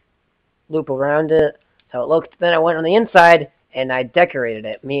 like, loop around it. That's how it looked. Then I went on the inside, and I decorated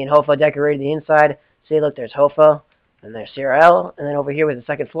it. Me and Hofa decorated the inside. See, look, there's Hofa, and there's CRL, and then over here was the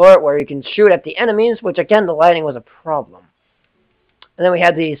second floor, where you can shoot at the enemies, which, again, the lighting was a problem. And then we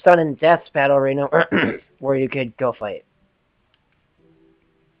had the Sun and Death battle arena, where you could go fight.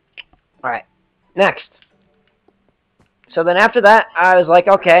 Alright, next. So then after that, I was like,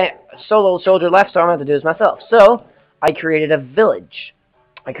 okay, solo soldier left, so I'm going to have to do this myself. So, I created a village.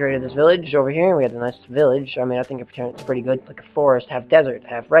 I created this village over here. We had a nice village. I mean, I think it's pretty good. Like a forest, half desert,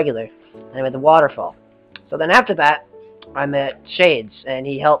 half regular. And I made the waterfall. So then after that, I met Shades, and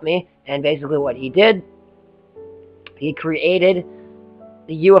he helped me. And basically what he did, he created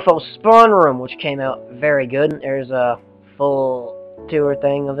the UFO spawn room, which came out very good. There's a full tour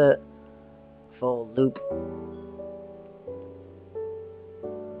thing of it. Full loop.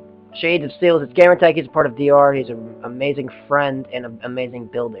 Shades of Steel is its gamertag. He's a part of DR. He's an amazing friend and an amazing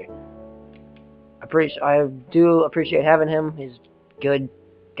builder. I do appreciate having him. He's a good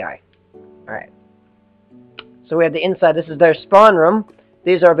guy. Alright. So we have the inside. This is their spawn room.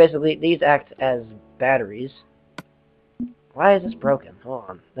 These act as batteries. Why is this broken? Hold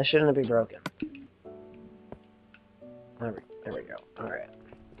on. This shouldn't be broken. There we go. Alright.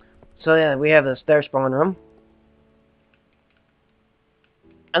 So yeah, we have their spawn room.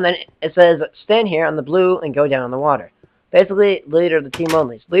 And then it says, stand here on the blue and go down on the water. Basically, leader of the team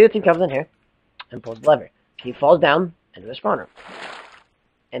only. So leader of the team comes in here and pulls the lever. He falls down into the spawn room.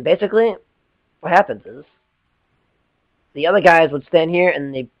 And basically, what happens is, the other guys would stand here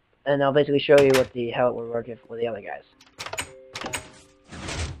and I'll basically show you how it would work with the other guys.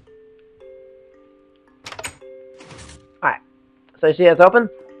 Alright. So you see it's open?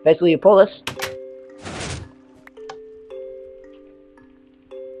 Basically, you pull this.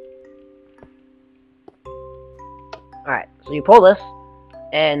 Alright, so you pull this,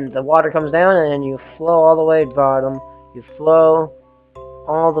 and the water comes down, and then you flow all the way to the bottom. You flow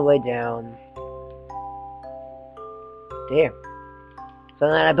all the way down. There. So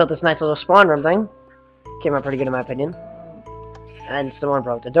then I built this nice little spawn room thing. Came out pretty good in my opinion. And someone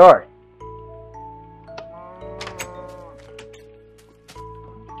broke the door.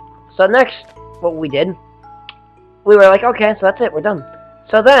 So next, what we did, we were like, okay, so that's it, we're done.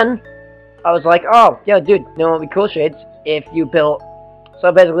 So then, I was like, oh, yeah, dude, you know what would be cool, Shades, if you built...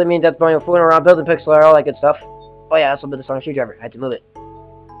 So basically, me and Death Bunny were fooling around, building pixel art, all that good stuff. Oh yeah, I also built the Sonic Screwdriver. I had to move it.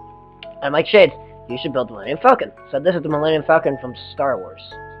 I'm like, Shades, you should build the Millennium Falcon. So this is the Millennium Falcon from Star Wars.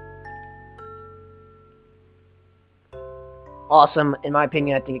 Awesome. In my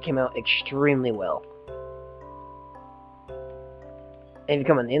opinion, I think it came out extremely well. And if you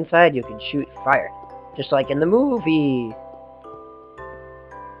come on the inside, you can shoot fire. Just like in the movie.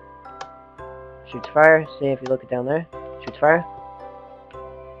 Shoots fire. See if you look it down there. Shoots fire.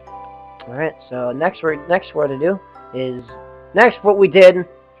 Alright, so next what to do is... Next, what we did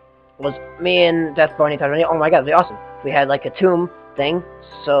was me and Death Bunny thought, oh my god, it'd be awesome. We had like a tomb thing.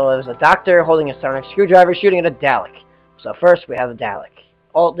 So it was a doctor holding a sonic screwdriver shooting at a Dalek. So first, we have a Dalek.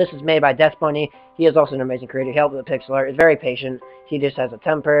 All this is made by Death Bunny. He is also an amazing creator. He helped with the pixel art. He's very patient. He just has a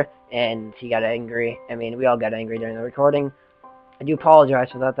temper, and he got angry. I mean, we all got angry during the recording. I do apologize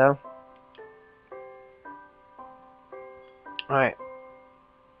for that, though. Alright.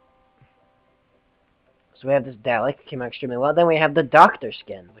 So we have this Dalek. Came out extremely well. Then we have the Doctor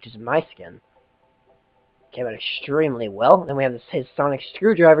skin, which is my skin. Came out extremely well. Then we have his sonic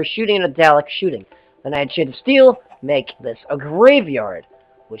screwdriver shooting at a Dalek shooting. Then I had Shade of Steel make this a graveyard,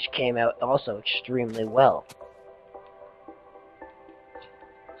 which came out also extremely well.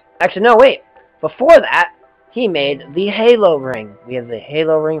 Actually, no, wait. Before that, he made the Halo ring. We have the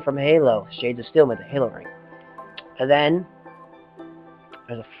Halo ring from Halo. Shades of Steel made the Halo ring. And then,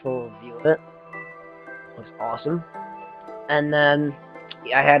 there's a full view of it. Looks awesome. And then,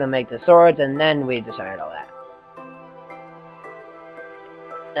 I had to make the swords, and then we decided all that.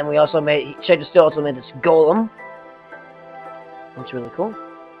 And we also made, Shades of Steel also made this golem. That's really cool.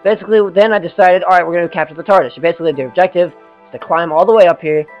 Basically, then I decided, alright, we're going to capture the TARDIS. So basically, the objective is to climb all the way up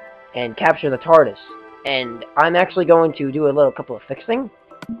here and capture the TARDIS. And I'm actually going to do a couple of fixing.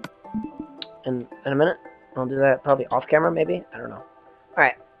 In a minute. I'll do that probably off camera, maybe? I don't know.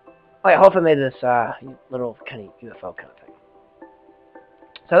 Alright. Oh, I hope I made this little kind of UFO kind of thing.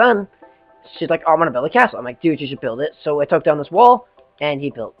 So then, she's like, oh, I'm gonna build a castle. I'm like, dude, you should build it. So I took down this wall, and he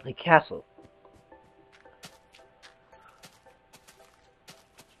built the castle.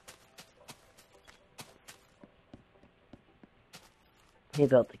 He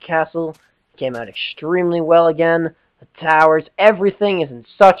built the castle. Came out extremely well again. The towers, everything is in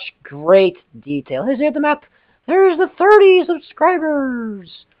such great detail. Here's the map. There's the 30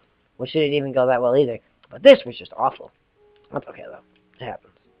 subscribers. Which didn't even go that well either. But this was just awful. That's okay though. It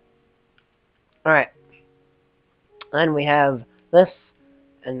happens. Alright. Then we have this.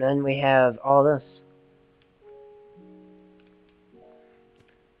 And then we have all this.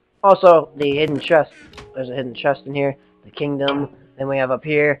 Also, the hidden chest. There's a hidden chest in here. The kingdom. Then we have up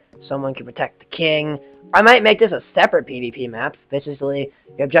here, someone can protect the king. I might make this a separate PvP map. Basically,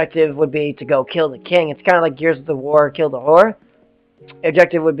 the objective would be to go kill the king. It's kind of like Gears of the War, Kill the Whore. The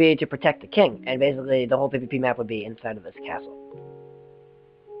objective would be to protect the king. And basically, the whole PvP map would be inside of this castle.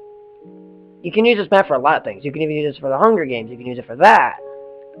 You can use this map for a lot of things. You can even use this for the Hunger Games. You can use it for that.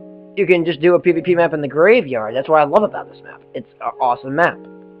 You can just do a PvP map in the graveyard. That's what I love about this map. It's an awesome map.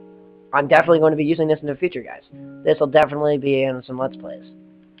 I'm definitely going to be using this in the future, guys. This will definitely be in some Let's Plays.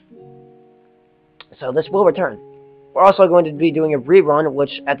 So this will return. We're also going to be doing a rerun,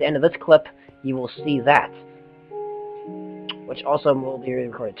 which at the end of this clip, you will see that. Which also will be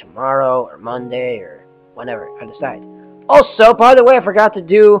recorded tomorrow, or Monday, or whenever I decide. Also, by the way, I forgot to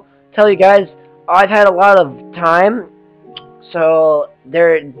tell you guys, I've had a lot of time. So,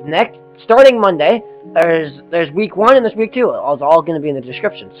 starting Monday, there's week 1 and there's week 2. It's all going to be in the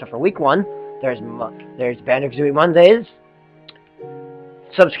description. So for week 1, there's Banjo-Kazooie Mondays,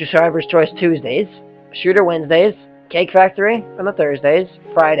 Subscribers Choice Tuesdays, Shooter Wednesdays, Cake Factory on the Thursdays,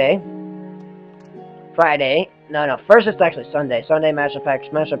 first it's actually Sunday.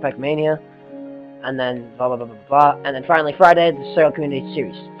 Sunday-Mashup Pack Mania, and then blah blah blah blah blah, and then finally Friday, the CRL Community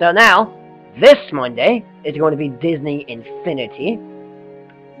Series. So now, this Monday is going to be Disney Infinity.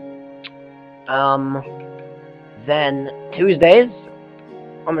 Then Tuesdays,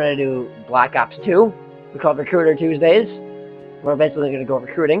 I'm going to do Black Ops 2. We call it Recruiter Tuesdays. We're basically going to go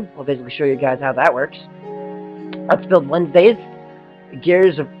recruiting. We'll basically show you guys how that works. Let's Build Wednesdays.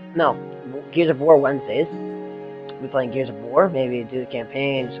 Gears of War Wednesdays. We'll be playing Gears of War. Maybe do the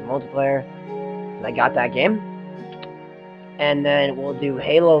campaign, some multiplayer. And I got that game. And then we'll do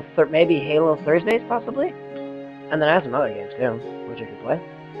maybe Halo Thursdays, possibly. And then I have some other games too, which I could play.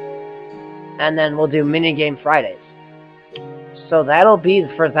 And then we'll do minigame Fridays. So that'll be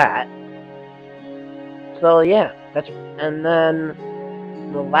for that. So yeah, and then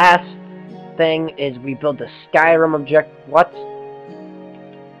the last thing is we build the Skyrim what?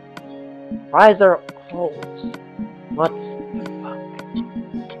 Why is there holes? What the fuck?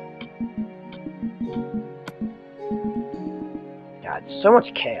 God, so much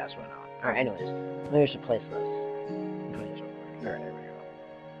chaos went on. Alright, anyways, maybe I should place this. Alright, there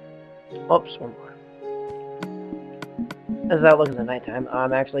we go. Oops, one more. As that looks at the nighttime,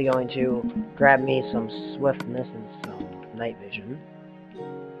 I'm actually going to grab me some swiftness and some night vision.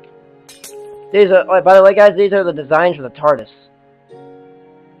 These are, by the way, guys, these are the designs for the TARDIS.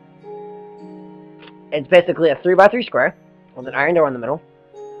 It's basically a 3x3 square with an iron door in the middle,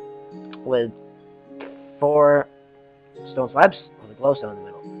 with 4 stone slabs with a glowstone in the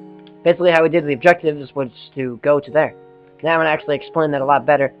middle. Basically, how we did the objectives was to go to there. Now I'm going to actually explain that a lot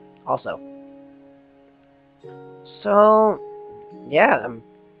better, also. So, yeah,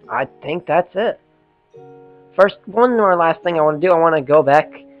 I think that's it. First, one more last thing I want to do, I want to go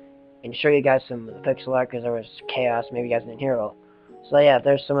back and show you guys some of the pixel art, because there was chaos, maybe you guys didn't hear it all. So yeah,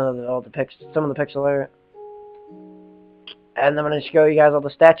 there's some of the pixel art. And I'm going to show you guys all the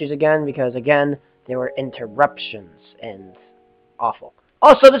statues again, because again, there were interruptions, and awful.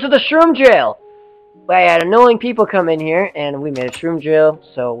 Also, this is the shroom jail! We had annoying people come in here, and we made a shroom jail,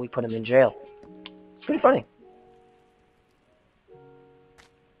 so we put them in jail. It's pretty funny.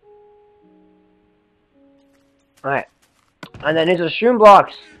 Alright. And then these are shroom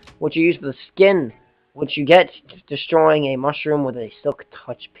blocks, which you use for the skin, which you get destroying a mushroom with a silk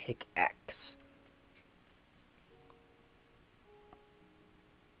touch pickaxe.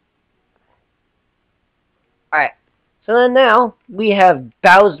 Alright. So then now, we have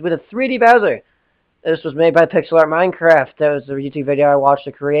Bowser with a 3D Bowser. This was made by Pixel Art Minecraft. That was the YouTube video I watched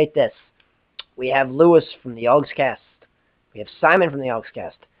to create this. We have Lewis from the Yogscast. We have Simon from the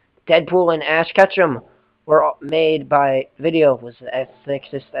Yogscast. Deadpool and Ash Ketchum were made by video was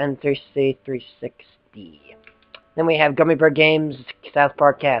S6 N3C360. Then we have Gummy Bear Games, South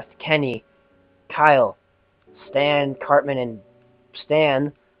Park Cast, Kenny, Kyle, Stan, Cartman, and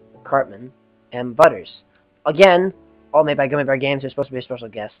Stan, Cartman, and Butters. Again, all made by Gummy Bear Games. They're supposed to be a special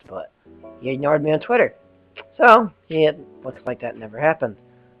guest, but he ignored me on Twitter. So, it looks like that never happened.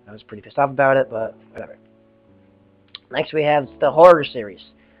 I was pretty pissed off about it, but whatever. Next we have the horror series.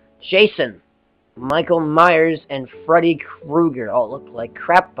 Jason, Michael Myers, and Freddy Krueger all look like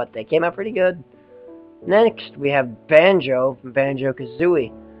crap, but they came out pretty good. Next we have Banjo from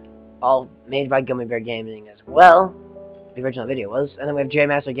Banjo-Kazooie, all made by Gummy Bear Gaming as well. The original video was. And then we have J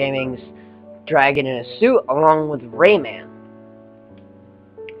Master Gaming's Dragon in a Suit, along with Rayman.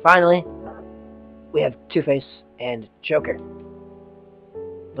 Finally, we have Two-Face and Joker.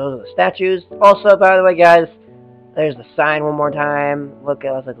 Those are the statues. Also, by the way, guys, there's the sign one more time. Look,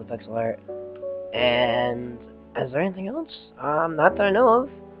 it looks like the pixel art. And is there anything else? Not that I know of.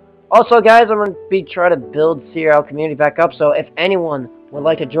 Also, guys, I'm going to be trying to build CRL community back up. So if anyone would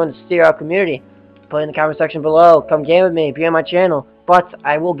like to join the CRL community, put it in the comment section below. Come game with me. Be on my channel. But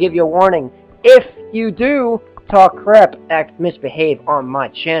I will give you a warning. If you do talk crap, act misbehave on my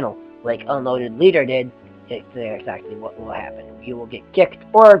channel, like Unloaded Leader did, it's exactly what will happen. You will get kicked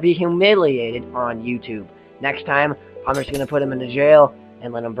or be humiliated on YouTube. Next time, I'm just going to put him into jail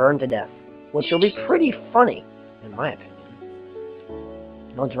and let him burn to death. Which will be pretty funny, in my opinion.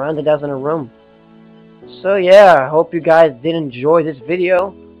 He'll drown to death in a room. So yeah, I hope you guys did enjoy this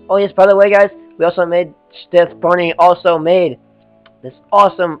video. Oh yes, by the way, guys, we also made Stiff Bunny also made this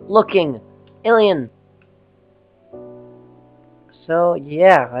awesome looking alien. So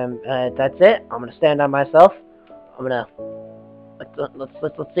yeah, that's it. I'm gonna stand on myself. I'm gonna let's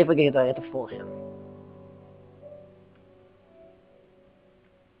see if we can get the full him.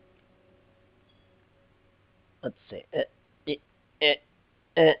 Let's see.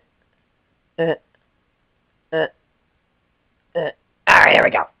 Alright, here we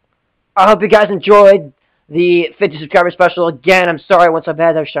go. I hope you guys enjoyed the 50 subscriber special. Again, I'm sorry once I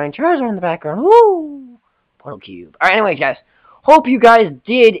bad. There's shiny treasure in the background. Woo! Portal cube. Alright, anyways, guys. Hope you guys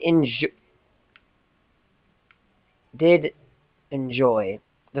did enjoy.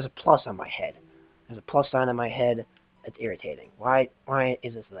 There's a plus on my head. There's a plus sign on my head. That's irritating. Why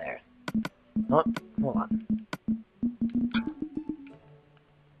is this there? Oh, hold on.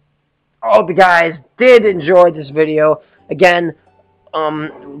 I hope you guys did enjoy this video. Again,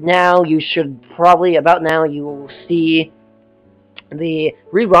 now you should probably, about now, you will see the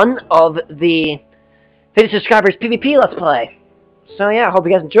rerun of the 50 subscribers PvP Let's Play. So yeah, I hope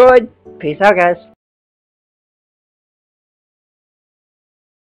you guys enjoyed. Peace out, guys.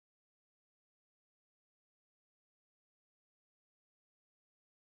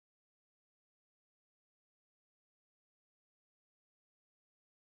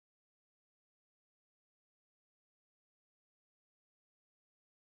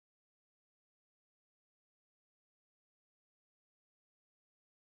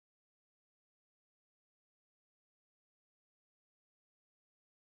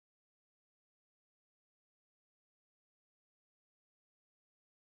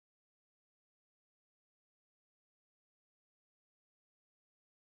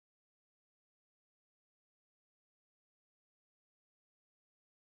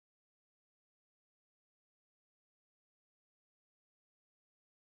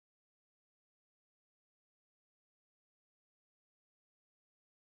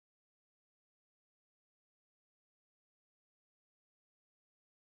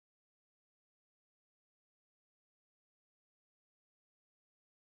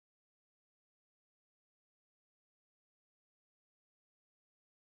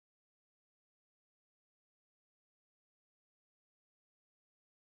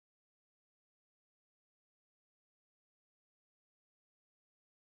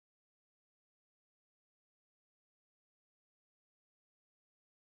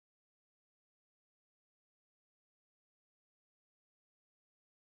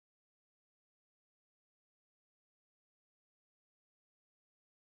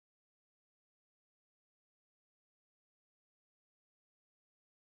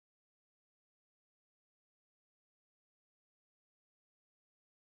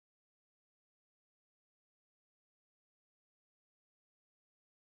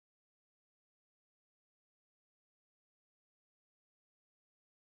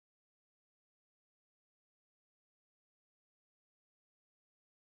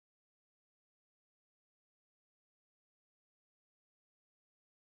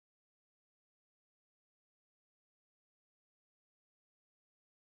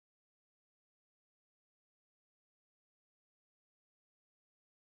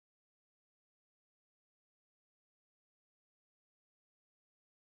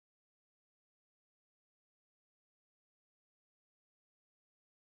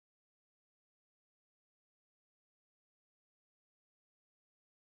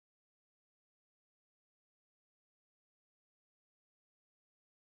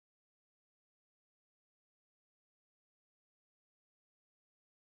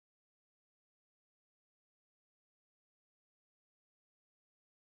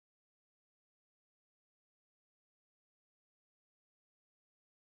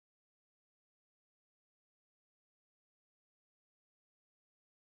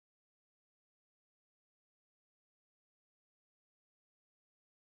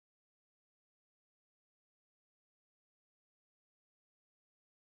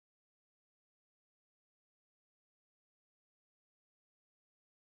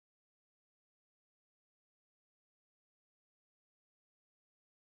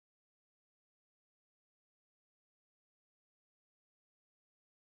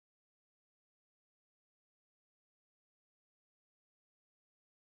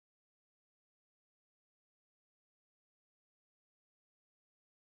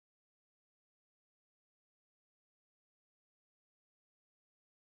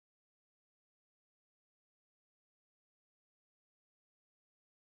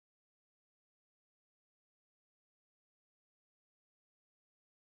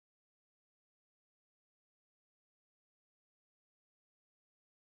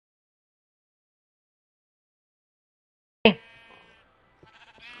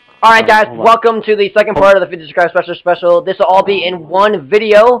 Alright guys, welcome to the second part of the 50 subscribe special. This will all be in one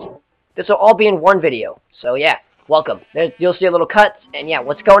video. So yeah, welcome. You'll see a little cut, and yeah,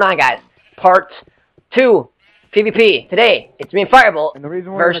 what's going on guys? Part 2, PvP. Today, it's me and Firebolt and the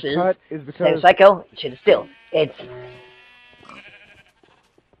reason we're versus cut is because Psycho and Shit is Still. It's...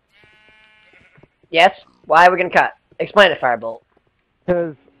 Yes? Why are we gonna cut? Explain it, Firebolt.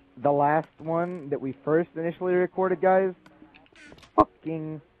 Because the last one that we first initially recorded, guys,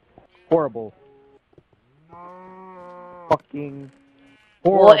 fucking horrible. Fucking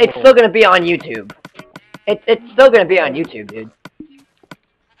horrible. Well, it's still gonna be on YouTube. It's still gonna be on YouTube, dude.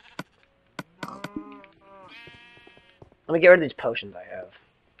 Let me get rid of these potions I have.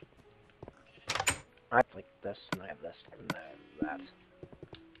 I have like this, and I have this, and I have that.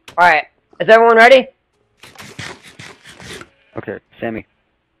 Alright, is everyone ready? Okay, Sammy.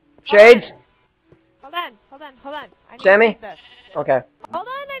 Shades? Hold on. I need Sammy? to read this. Okay. Hold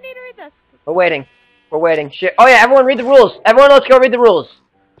on, I need to read this. We're waiting. Shit. Oh yeah, everyone read the rules. Everyone, let's go read the rules.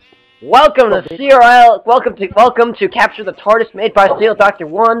 Welcome to CRL. Welcome to Capture the TARDIS made by CRL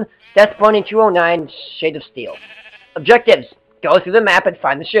 1, Death Bunny 209, Shade of Steel. Objectives: go through the map and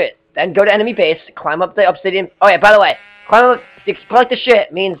find the shit. Then go to enemy base, climb up the obsidian. Oh yeah, by the way, collect the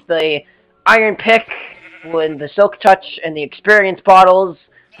shit means the iron pick, with the silk touch, and the experience bottles,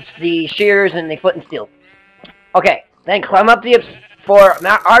 the shears, and the foot and steel. Okay, then climb up for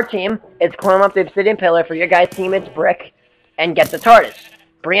our team, it's climb up the obsidian pillar. For your guys' team, it's brick, and get the TARDIS.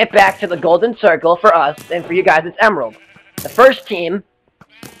 Bring it back to the golden circle for us, and for you guys, it's emerald. The first team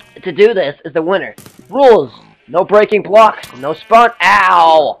to do this is the winner. Rules: no breaking blocks, no spawn.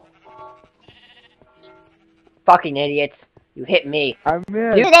 Ow! Fucking idiots! You hit me. I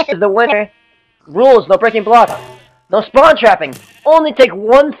missed. Do this is the winner. Rules: no breaking blocks, no spawn trapping. Only take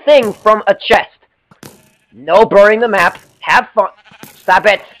one thing from a chest. No blurring the map. Have fun. Stop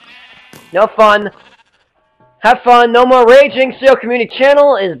it. No fun. Have fun. No more raging. CRL community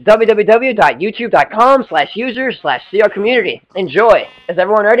channel is www.youtube.com/user/CRL community. Enjoy. Is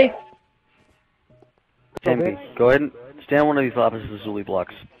everyone ready? Sammy, go ahead and stand on one of these lapis lazuli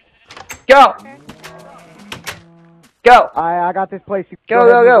blocks. Go. Go. I got this place.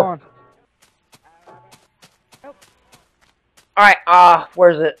 Go. Alright,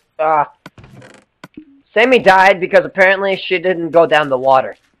 where's it? Sammy died because apparently she didn't go down the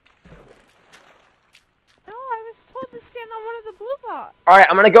water. No, I was told to stand on one of the blue blocks. Alright,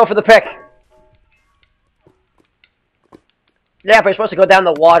 I'm gonna go for the pick. Yeah, but you're supposed to go down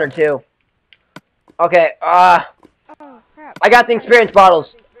the water too. Okay, oh, crap. I got the experience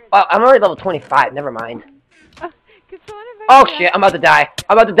bottles. Oh, I'm already level 25, never mind. Could someone invite Oh me shit, up? I'm about to die.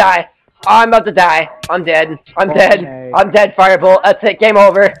 I'm about to die. I'm dead. I'm dead, Firebolt. That's it, game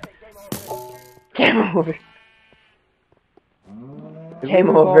over. Game over. Game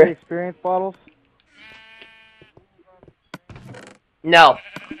over. Experience bottles? No.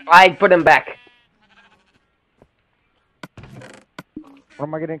 I put them back. What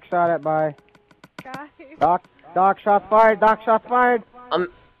am I getting shot at by? Guys. Doc, shots fired. I'm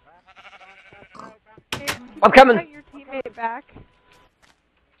Can coming. you invite your teammate back?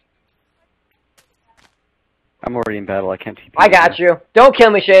 I'm already in battle, I can't TP. I got you. Don't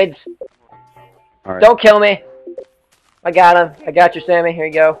kill me, Shades. Alright. Don't kill me. I got him. I got you, Sammy. Here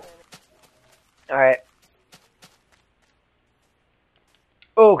you go. Alright.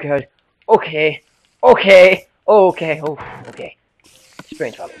 Oh, good. Okay. Oh, okay.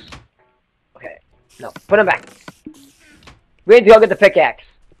 Experience bottles. Okay. No, put them back. We need to go get the pickaxe.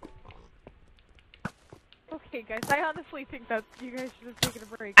 Okay, guys, I honestly think that you guys should have taken a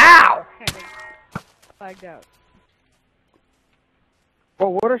break. Ow! Kind of flagged out.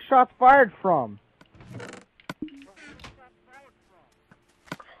 Well, what are shots fired from?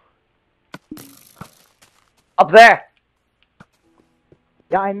 Up there.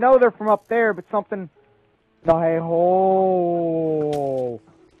 Yeah, I know they're from up there, but something... No, hey, ho.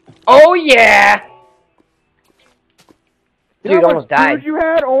 Oh, yeah! Dude, almost died. Dude, you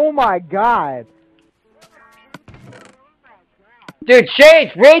had? Oh, my God. Dude,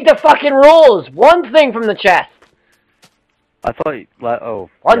 Shades, read the fucking rules! One thing from the chest! I thought you... Oh.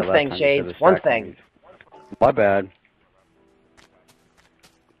 One yeah, thing, last time you said Shades. the One stack thing. movies. My bad.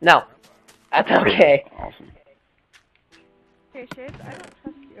 No. That's okay. Awesome. Okay, Shades, I don't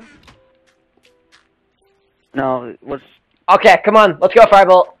trust you. No, let's... Okay, come on. Let's go,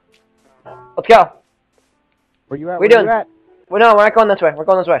 Firebolt. Let's go. Where you at? Where you at? Well, no, we're not going this way. We're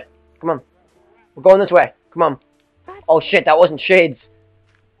going this way. Come on. We're going this way. Come on. Oh, shit, that wasn't Shades.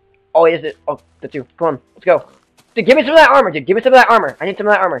 Oh, is it? Oh, that's you. Come on. Let's go. Dude, give me some of that armor, dude. Give me some of that armor. I need some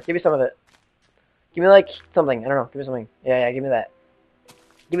of that armor. Give me some of it. Give me, like, something. I don't know. Give me something. Yeah, give me that.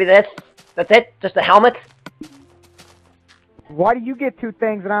 Give me this. That's it? Just a helmet? Why do you get 2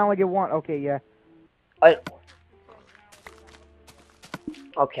 things and I only get 1? Okay, yeah.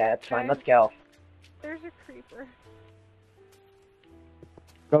 Okay, that's fine. Let's go. There's a creeper.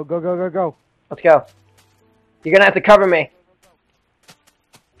 Go, go, go, go, go. Let's go. You're gonna have to cover me.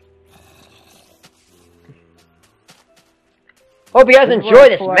 Hope you guys enjoy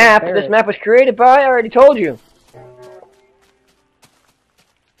this map. This map was created by, I already told you.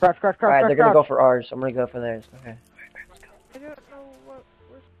 Crouch, crouch, crouch, Alright, they're gonna crouch. go for ours. I'm gonna go for theirs. Okay. Let's go. I don't know what.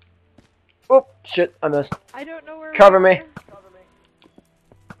 Oh, shit, I missed. I don't know where. Cover me.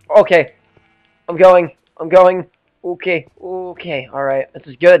 Okay. I'm going. I'm going. Okay. Okay. Alright. This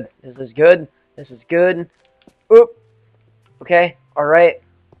is good. This is good. This is good. Oop. Okay. Alright.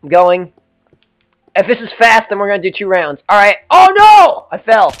 I'm going. If this is fast, then we're gonna do 2 rounds. Alright. Oh no! I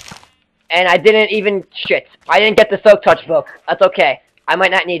fell. And I didn't even... Shit. I didn't get the Soak Touch book. That's okay. I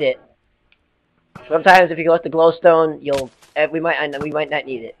might not need it. Sometimes if you collect the glowstone, you'll... We might not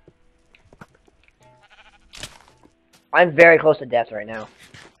need it. I'm very close to death right now.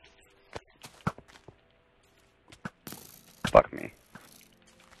 Fuck me.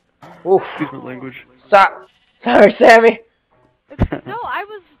 Oof. Excuse my language. Stop. Sorry, Sammy. No, I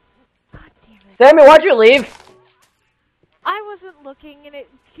was. God damn it. Sammy, why'd you leave? I wasn't looking, and it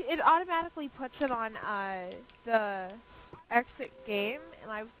automatically puts it on the exit game,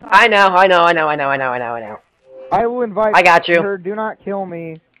 and I thought. I know. I will invite I got you. her. Do not kill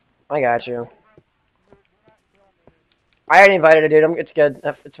me. I got you. I already invited her, dude. It's good.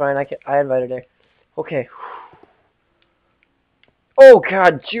 It's fine. I invited her. Okay. Oh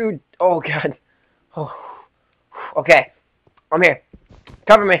God, Jude. Oh God. Oh. Okay. I'm here.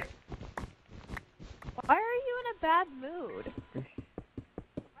 Cover me. Why are you in a bad mood?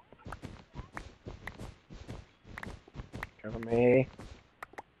 Cover me.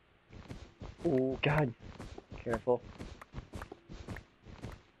 Oh God. Careful.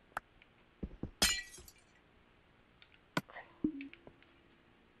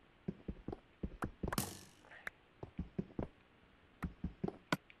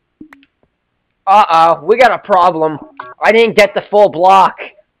 Uh-oh, we got a problem. I didn't get the full block.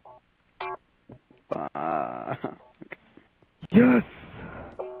 Yes!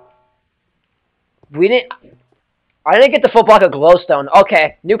 I didn't get the full block of glowstone.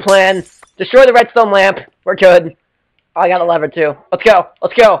 Okay, new plan. Destroy the redstone lamp. We're good. Oh, I got a lever too. Let's go.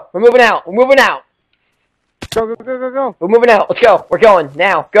 Let's go. We're moving out. We're moving out. Go, go, go, go, go. We're moving out. Let's go. We're going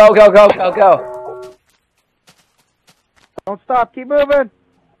now. Go, go, go, go, go. Don't stop. Keep moving.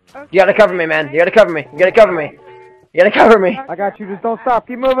 Okay. You gotta cover me, man. You gotta cover me. You gotta cover me. You gotta cover me. I got you. Just don't stop.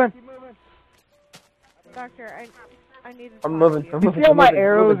 Keep moving. Doctor, I need to I'm moving. I'm You moving. feel I'm my moving,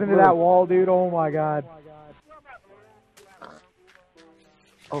 arrows moving, into moving. that wall, dude? Oh my God.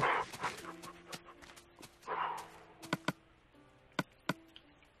 Oh.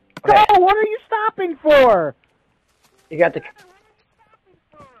 Okay. Go! What are you stopping for? You got the...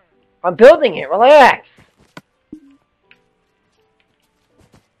 I'm building it. Relax.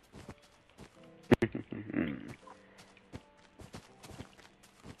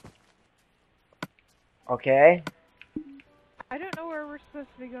 Okay. I don't know where we're supposed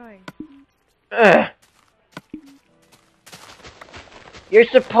to be going. Ugh. You're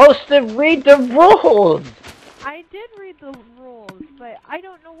supposed to read the rules. I did read the rules, but I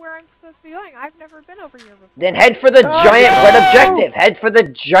don't know where I'm supposed to be going. I've never been over here before. Then head for the giant red objective. Head for the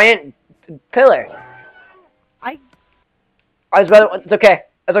giant pillar. I was about to... It's okay.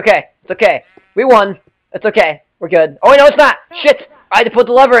 It's okay. It's okay. We won. It's okay. We're good. Oh, no, it's not. Shit. I had to put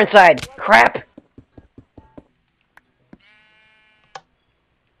the lever inside. Crap.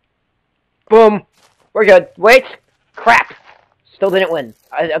 Boom. We're good. Wait. Crap. Still didn't win.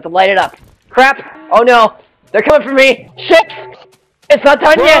 I have to light it up. Crap. Oh, no. They're coming for me. Shit. It's not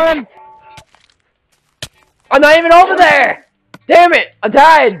done yet. I'm not even over there. Damn it. I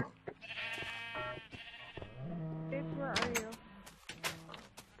died. Where are you?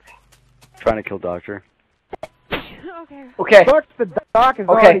 Trying to kill Doctor. Okay. Okay. Look, the doc is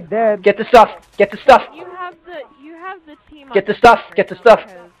already dead. Get the stuff. Get the stuff. You have the team. Get the stuff. Get the stuff.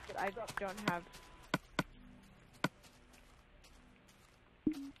 Because I don't have.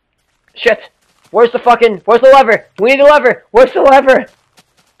 Shit. Where's the lever? We need the lever. Where's the lever?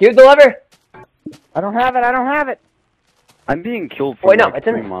 Give the lever. I don't have it. I don't have it. I'm being killed from Wait, no. like It's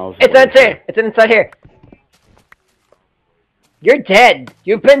 3 miles It's away. inside. It's inside here. You're dead.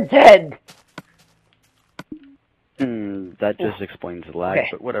 You've been dead. That just explains the lag, Okay.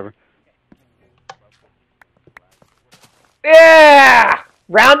 but whatever. Yeah!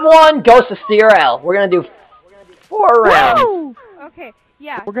 Round 1 goes to CRL. We're gonna do 4 rounds. Woo! Okay.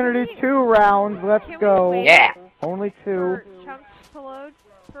 Yeah. We're gonna do 2 rounds. Let's go. Yeah. Only 2. For chunks to load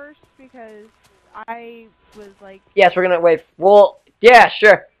first because I was like. Yes, we're gonna wait. Well, yeah,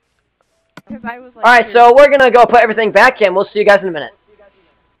 sure. Because I was like. Alright, so we're gonna go put everything back in. We'll see you guys in a minute.